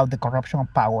was about the corruption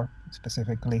of power,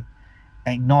 specifically,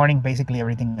 ignoring basically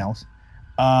everything else.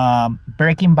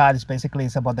 Breaking Bad is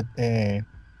about the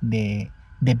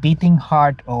beating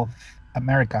heart of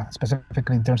America,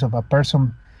 specifically in terms of a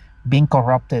person being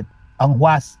corrupted and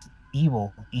was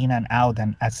evil in and out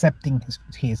and accepting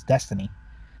his destiny.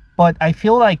 but I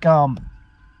feel like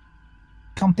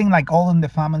something like All in the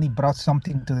Family brought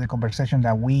something to the conversation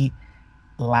that we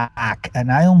lack,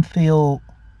 and I don't feel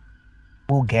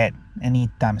we'll get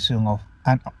anytime soon of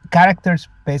and characters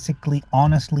basically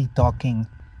honestly talking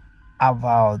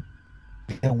about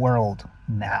the world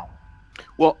now.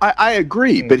 Well, I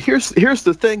agree, but here's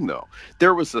the thing though.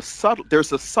 There's a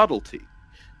subtlety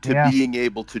to being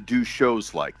able to do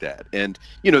shows like that. And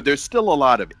there's still a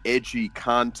lot of edgy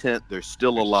content, there's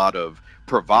still a lot of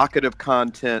provocative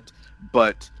content,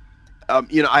 but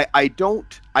I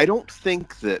don't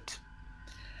think that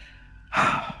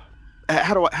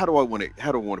how do I want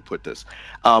to put this?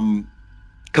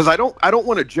 Because I don't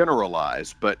want to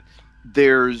generalize, but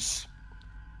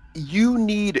you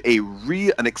need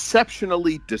an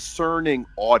exceptionally discerning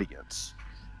audience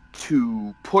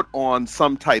to put on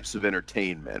some types of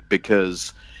entertainment,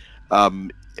 because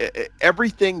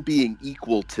everything being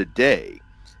equal today,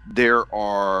 there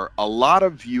are a lot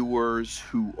of viewers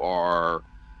who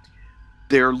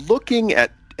they're looking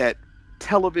at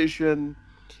television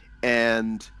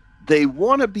and they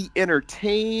want to be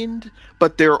entertained,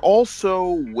 but they're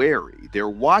also wary. They're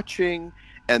watching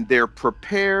and they're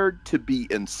prepared to be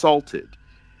insulted.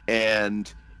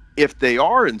 And if they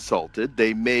are insulted,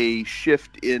 they may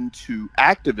shift into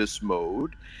activist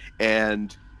mode,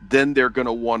 and then they're going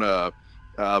to want to,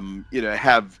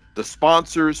 have the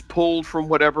sponsors pulled from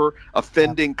whatever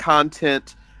offending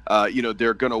content.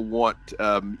 They're going to want,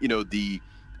 the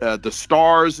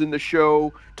stars in the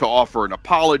show to offer an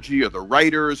apology, or the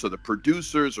writers or the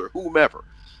producers or whomever.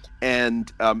 And,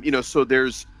 so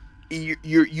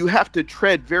you have to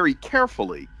tread very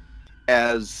carefully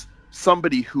as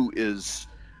somebody who is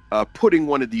putting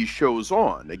one of these shows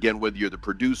on. Again, whether you're the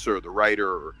producer or the writer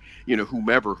or,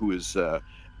 whomever who is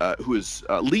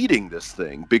leading this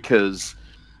thing, because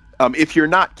if you're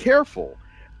not careful,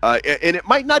 and it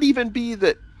might not even be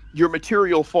that your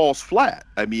material falls flat.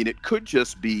 I mean, it could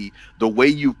just be the way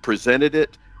you presented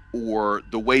it or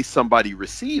the way somebody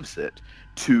receives it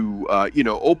to,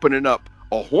 opening up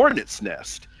a hornet's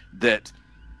nest that,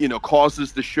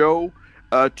 causes the show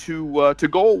to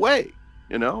go away.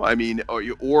 I mean,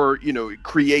 or it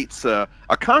creates a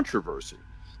controversy,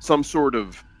 some sort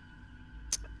of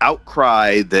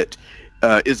outcry that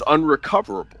is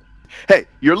unrecoverable. Hey,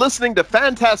 you're listening to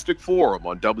Fantastic Forum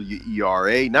on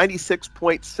WERA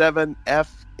 96.7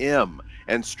 FM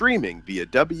and streaming via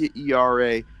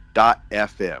WERA.FM.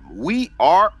 We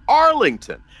are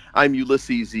Arlington. I'm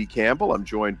Ulysses E. Campbell. I'm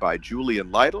joined by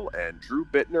Julian Lytle and Drew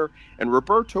Bittner and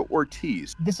Roberto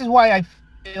Ortiz. This is why I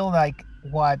feel like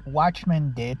what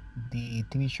Watchmen did, the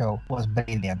TV show, was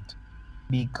brilliant,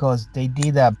 because they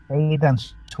did a bait and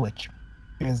switch.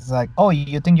 It's like, oh,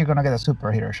 you think you're going to get a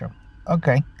superhero show?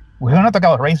 Okay. We're going to talk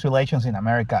about race relations in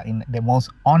America in the most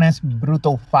honest,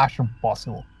 brutal fashion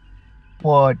possible.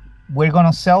 But we're going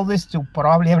to sell this to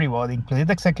probably everybody, including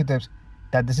the executives,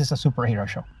 that this is a superhero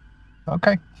show.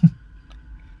 Okay.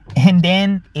 And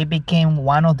then it became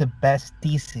one of the best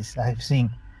theses I've seen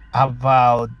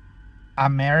about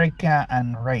America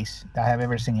and race that I have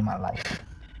ever seen in my life.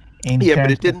 But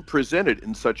it didn't present it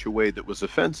in such a way that was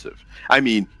offensive. I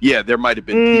mean, there might have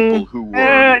been people who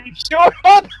were... Sure.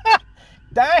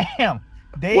 Damn.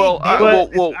 What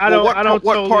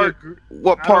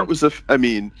part was I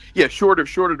mean, short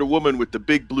of the woman with the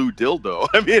big blue dildo.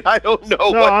 I mean, I don't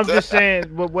know. No, I'm just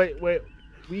saying. But wait,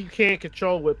 we can't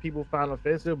control what people find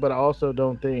offensive. But I also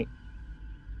don't think.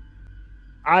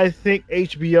 I think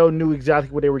HBO knew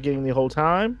exactly what they were getting the whole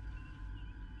time,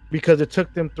 because it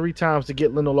took them 3 times to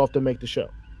get Lindelof to make the show.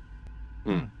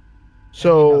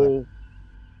 So,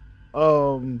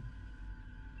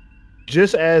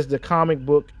 just as the comic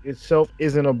book itself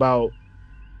isn't about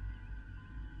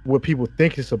what people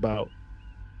think it's about,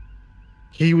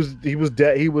 he was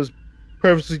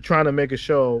purposely trying to make a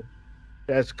show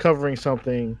that's covering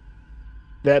something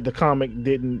that the comic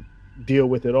didn't deal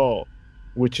with at all,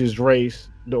 which is race,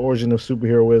 the origin of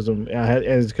superheroism, and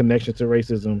its connection to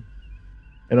racism,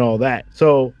 and all that.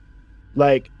 So,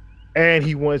 and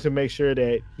he wanted to make sure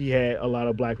that he had a lot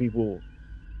of black people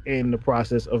in the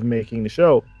process of making the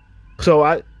show. So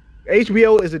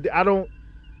HBO is I don't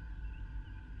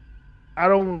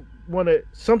want to,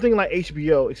 something like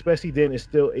HBO, especially then, is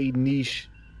still a niche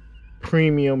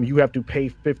premium. You have to pay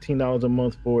 $15 a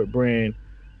month for it brand,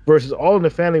 versus All in the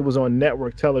Family was on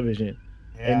network television,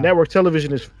 and network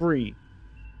television is free.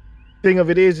 Thing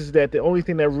of it is that the only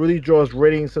thing that really draws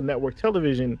ratings to network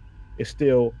television is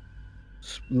still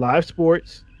live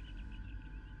sports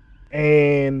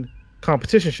and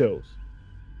competition shows.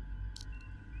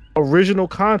 Original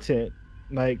content,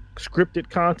 like scripted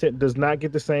content, does not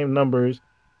get the same numbers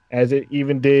as it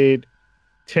even did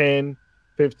 10,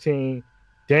 15,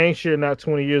 dang sure not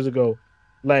 20 years ago.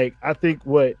 Like, I think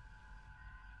what,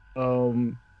 or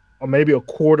maybe a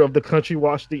quarter of the country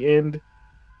watched the end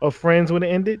of Friends when it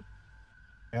ended.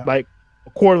 Yeah. Like, a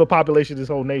quarter of the population of this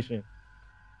whole nation.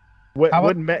 Was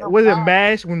it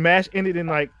MASH? When MASH ended in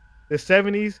like the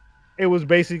 70s, it was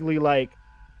basically like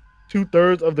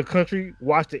 2/3 of the country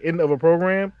watched the end of a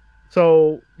program.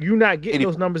 So you're not getting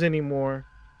those numbers anymore.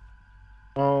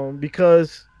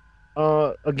 Because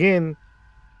again,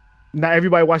 not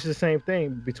everybody watches the same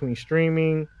thing between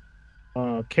streaming,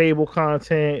 cable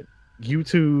content,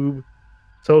 YouTube,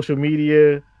 social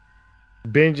media,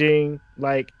 binging.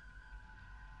 Like,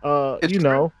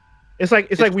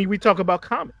 it's like when we talk about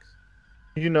comics.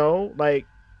 Like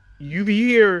you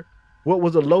hear what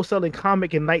was a low selling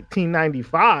comic in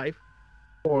 1995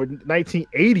 or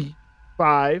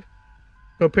 1985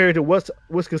 compared to what's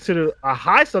considered a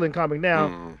high selling comic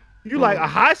now. Like a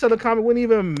high selling comic wouldn't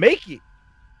even make it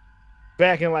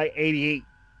back in like 88.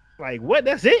 Like, what?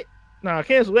 That's it? Nah,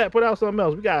 cancel that. Put out something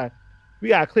else. We got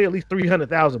to clear at least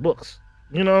 300,000 books.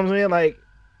 You know what I'm saying? Like,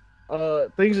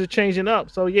 things are changing up.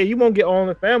 So yeah, you won't get All in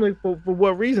the Family for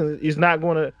what reason? It's not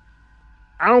going to.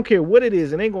 I don't care what it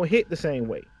is. It ain't going to hit the same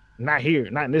way. Not here.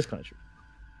 Not in this country.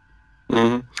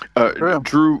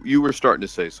 Drew, you were starting to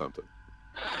say something.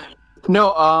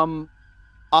 No,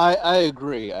 I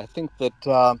agree. I think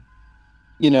that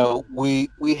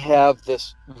we have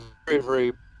this very,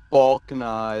 very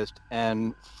balkanized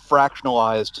and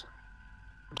fractionalized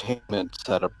entertainment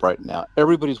setup right now.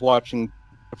 Everybody's watching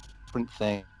different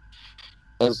things.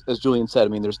 As Julian said, I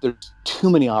mean, there's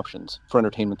too many options for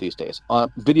entertainment these days.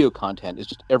 Video content is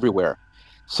just everywhere,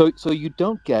 so you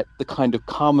don't get the kind of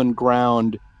common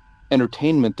ground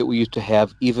entertainment that we used to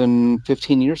have even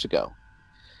 15 years ago,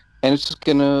 and it's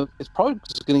probably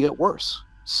just gonna get worse.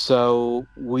 So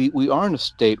we are in a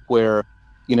state where,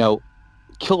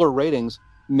 killer ratings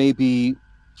may be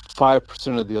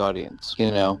 5% of the audience,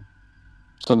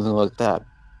 something like that,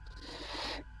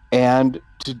 and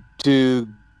to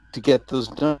get those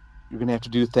done, you're going to have to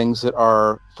do things that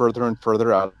are further and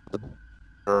further out,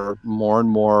 are more and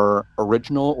more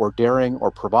original or daring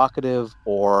or provocative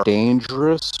or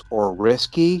dangerous or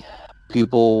risky.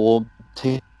 People will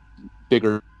take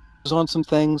bigger risks on some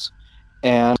things,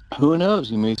 and who knows,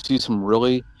 you may see some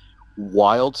really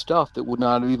wild stuff that would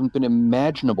not have even been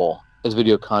imaginable as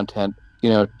video content,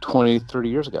 20, 30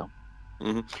 years ago.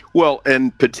 Mm-hmm. Well,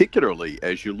 and particularly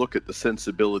as you look at the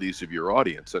sensibilities of your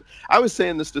audience. And I was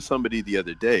saying this to somebody the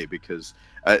other day because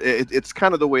it's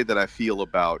kind of the way that I feel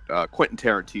about Quentin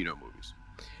Tarantino movies.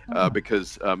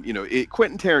 Because,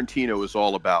 Quentin Tarantino is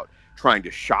all about trying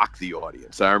to shock the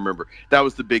audience. I remember that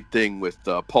was the big thing with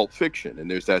Pulp Fiction.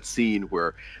 And there's that scene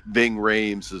where Ving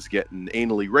Rhames is getting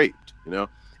anally raped,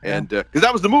 And because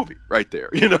that was the movie right there,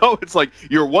 it's like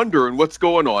you're wondering what's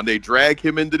going on. They drag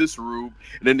him into this room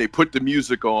and then they put the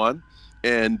music on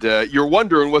and you're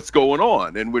wondering what's going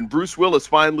on. And when Bruce Willis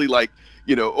finally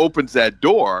opens that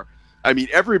door, I mean,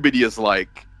 everybody is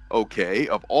like, okay,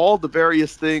 of all the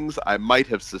various things I might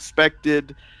have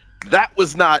suspected, that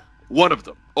was not one of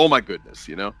them. Oh my goodness,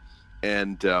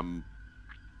 and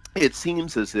it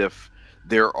seems as if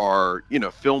there are,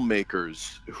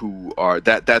 filmmakers who are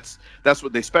that's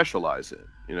what they specialize in.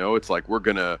 It's like we're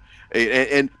gonna,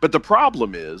 but the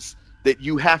problem is that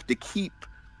you have to keep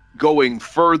going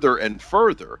further and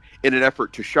further in an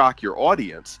effort to shock your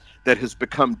audience that has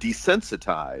become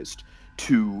desensitized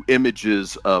to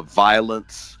images of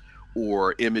violence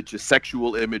or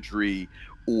sexual imagery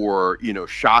or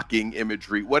shocking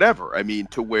imagery, whatever. I mean,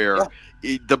 to where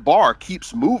the bar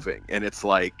keeps moving, and it's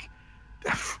like.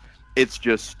 It's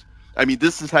just, I mean,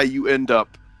 this is how you end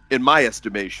up, in my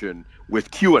estimation,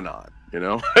 with QAnon,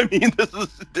 I mean,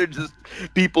 they're just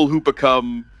people who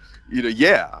become,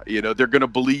 they're going to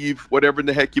believe whatever in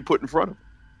the heck you put in front of them.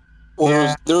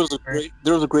 Well, there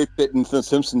was a great bit in The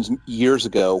Simpsons years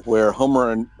ago where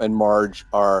Homer and Marge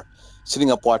are sitting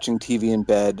up watching TV in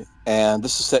bed, and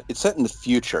it's set in the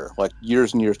future, like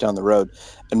years and years down the road,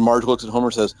 and Marge looks at Homer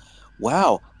and says,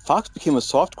 "Wow, Fox became a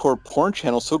softcore porn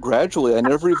channel so gradually, I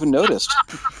never even noticed."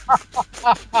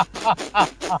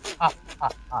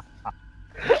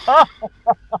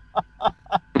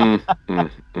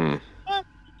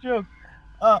 Joke.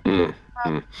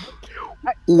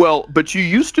 Well, but you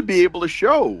used to be able to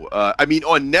show,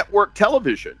 on network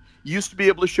television, you used to be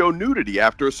able to show nudity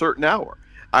after a certain hour.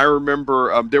 I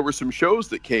remember there were some shows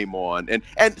that came on,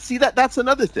 and see that's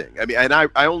another thing. I mean, and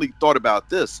I only thought about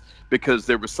this because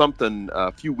there was something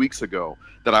a few weeks ago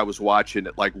that I was watching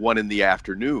at like 1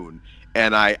 p.m,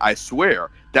 and I swear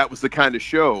that was the kind of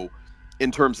show,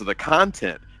 in terms of the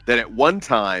content, that at one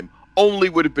time only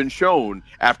would have been shown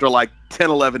after like 10,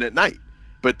 11 at night.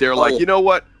 But they're like, you know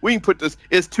what? We can put this,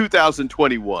 it's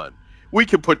 2021. We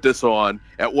can put this on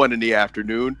at 1 in the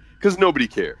afternoon because nobody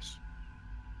cares.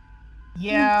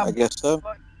 Yeah, I guess so.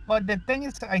 But the thing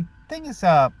is, I think it's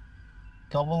a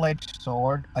double-edged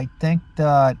sword. I think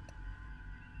that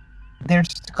there's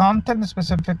content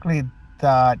specifically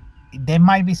that they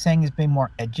might be saying is being more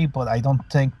edgy, but I don't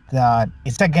think that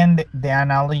it's, again, the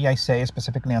analogy I say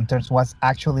specifically in terms of what's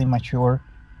actually mature,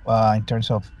 in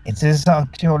terms of, is this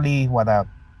actually what a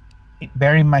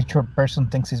very mature person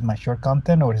thinks is mature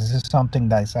content, or is this something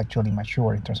that is actually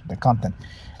mature in terms of the content?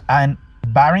 And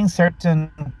barring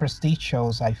certain prestige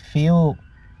shows, I feel,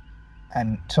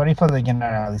 and sorry for the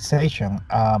generalization,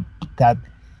 that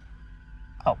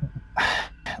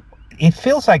it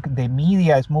feels like the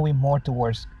media is moving more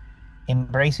towards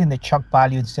embracing the shock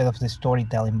value instead of the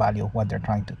storytelling value of what they're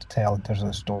trying to tell in terms of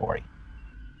the story.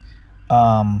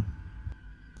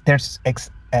 There's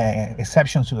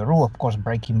exceptions to the rule. Of course,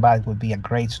 Breaking Bad would be a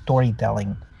great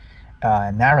storytelling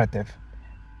narrative,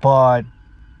 but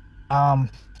I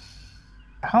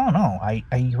don't know.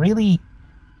 I really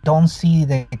don't see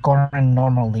the current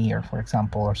normal leader, for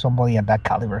example, or somebody at that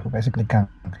caliber who basically can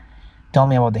tell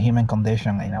me about the human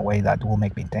condition in a way that will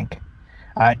make me think.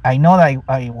 I know that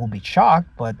I will be shocked,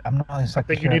 but I'm not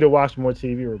exactly I think sure. you need to watch more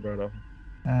TV, Roberto.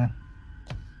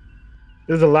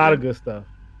 There's a lot of good stuff.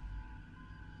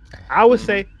 I would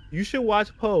say you should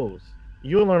watch Pose.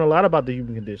 You'll learn a lot about the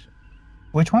human condition.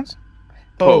 Which ones?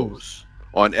 Pose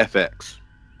on FX.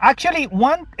 Actually,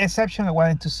 one exception I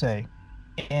wanted to say,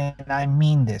 and I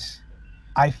mean this,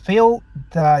 I feel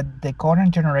that the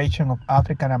current generation of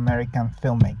African American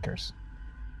filmmakers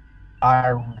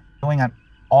are doing an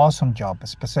awesome job,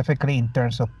 specifically in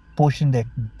terms of pushing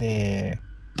the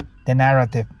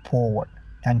narrative forward,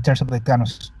 and in terms of the kind of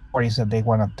stories that they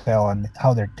want to tell and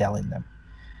how they're telling them.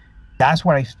 That's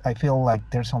where I feel like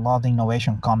there's a lot of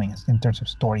innovation coming in terms of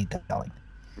storytelling,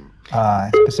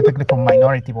 specifically from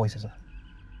minority voices.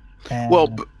 And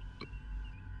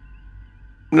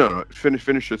no,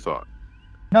 finish your thought.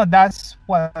 No, that's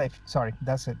what sorry,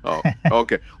 that's it. Oh,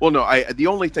 okay. Well, no, the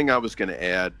only thing I was going to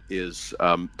add is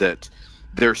that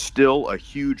there's still a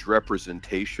huge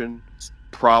representation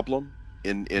problem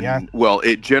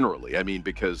it generally, I mean,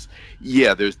 because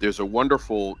there's a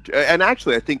wonderful, and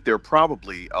actually I think there are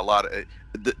probably a lot of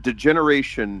the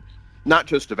generation, not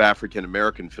just of African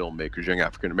American filmmakers, young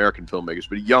African American filmmakers,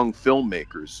 but young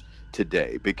filmmakers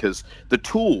today, because the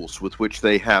tools with which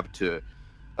they have to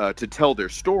tell their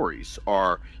stories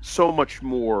are so much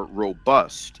more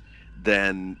robust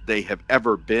than they have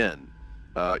ever been,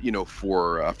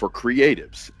 for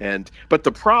creatives. But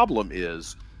the problem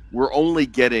is, we're only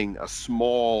getting a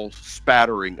small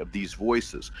spattering of these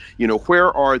voices.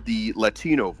 Where are the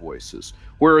Latino voices?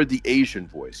 Where are the Asian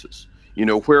voices?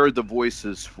 Where are the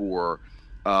voices for,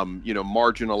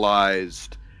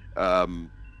 marginalized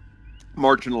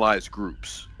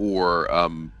groups, or,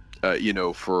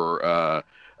 for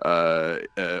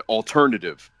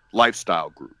alternative lifestyle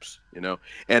groups?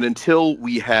 And until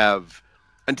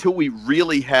we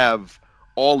really have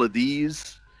all of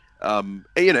these, and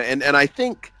I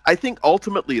think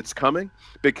ultimately it's coming,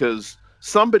 because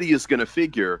somebody is going to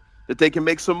figure that they can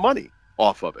make some money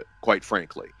off of it, quite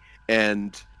frankly.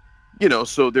 And,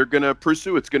 so they're going to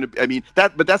pursue,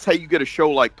 but that's how you get a show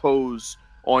like Pose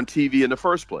on TV in the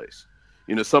first place.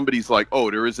 Somebody's like,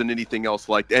 oh, there isn't anything else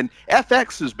like that. And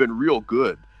FX has been real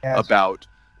good about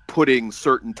putting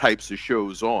certain types of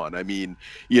shows on. I mean,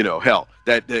 hell,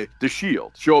 that the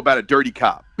Shield show about a dirty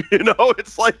cop,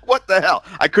 it's like, what the hell?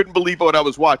 I couldn't believe what I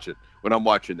was watching when I'm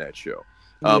watching that show.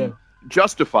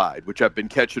 Justified, which I've been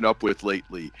catching up with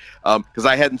lately, because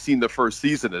I hadn't seen the first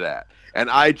season of that. And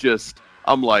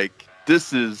I'm like,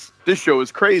 this show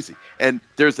is crazy. And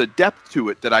there's a depth to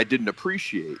it that I didn't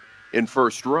appreciate in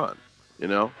first run,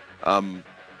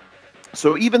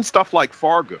 So even stuff like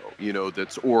Fargo,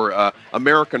 or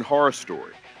American Horror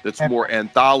Story, that's more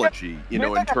anthology, in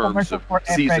terms of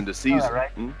season to season.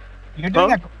 Right? You're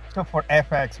doing a commercial for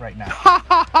FX right now.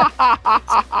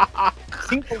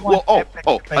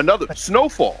 Another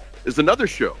Snowfall is another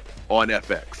show on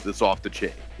FX that's off the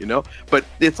chain, but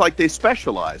it's like they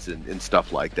specialize in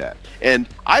stuff like that. And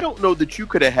I don't know that you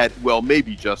could have had, well,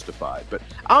 maybe Justified, but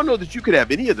I don't know that you could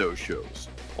have any of those shows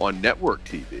on network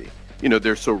TV.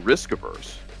 They're so risk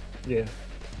averse. Yeah.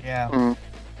 Mm-hmm.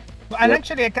 And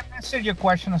actually, I can answer your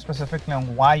question specifically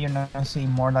on why you're not seeing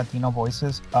more Latino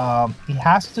voices. It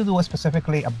has to do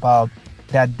specifically about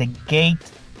that the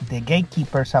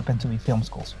gatekeepers happen to be film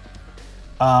schools.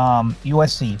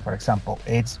 USC, for example,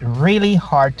 it's really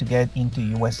hard to get into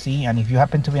USC, and if you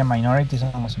happen to be a minority, it's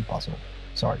almost impossible.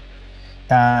 Sorry,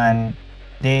 and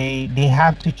they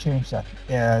have to change that.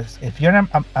 If you're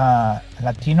a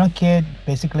Latino kid,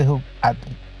 basically who at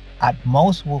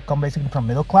most will come basically from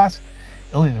middle class,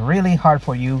 it will be really hard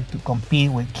for you to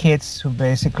compete with kids who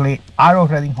basically are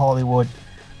already in Hollywood,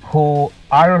 who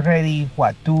are already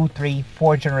 2, 3,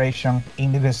 4 generation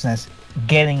in the business,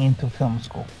 getting into film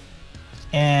school.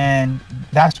 And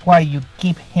that's why you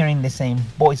keep hearing the same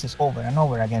voices over and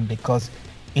over again, because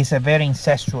it's a very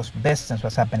incestuous business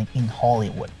what's happening in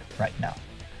Hollywood right now.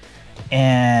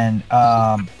 And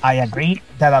I agree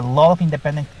that a lot of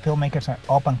independent filmmakers are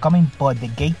up and coming, but the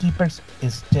gatekeepers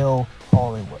is still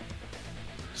Hollywood.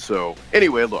 So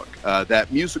anyway, look,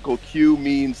 that musical cue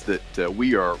means that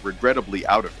we are regrettably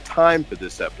out of time for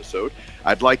this episode.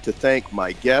 I'd like to thank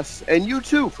my guests and you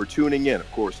too for tuning in.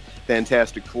 Of course,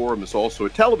 Fantastic Forum is also a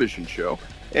television show,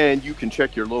 and you can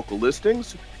check your local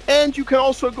listings. And you can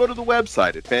also go to the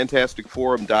website at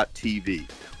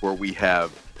fantasticforum.tv, where we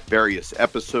have various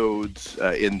episodes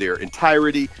in their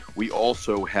entirety. We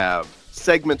also have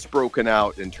segments broken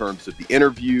out in terms of the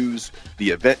interviews, the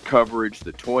event coverage,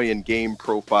 the toy and game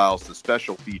profiles, the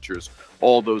special features,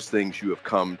 all those things you have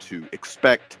come to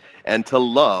expect and to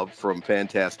love from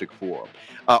Fantastic Forum.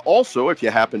 Also, if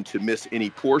you happen to miss any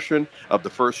portion of the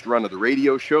first run of the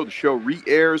radio show, the show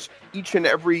re-airs each and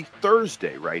every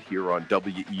Thursday right here on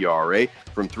WERA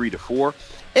from 3 to 4.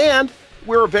 And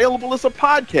we're available as a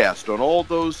podcast on all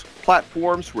those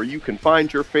platforms where you can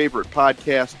find your favorite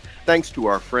podcast, thanks to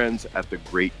our friends at the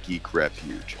Great Geek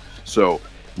Refuge. So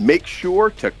make sure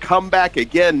to come back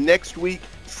again next week,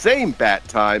 same bat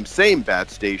time, same bat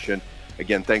station.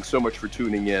 Again, thanks so much for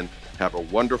tuning in. Have a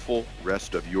wonderful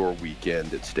rest of your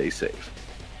weekend and stay safe.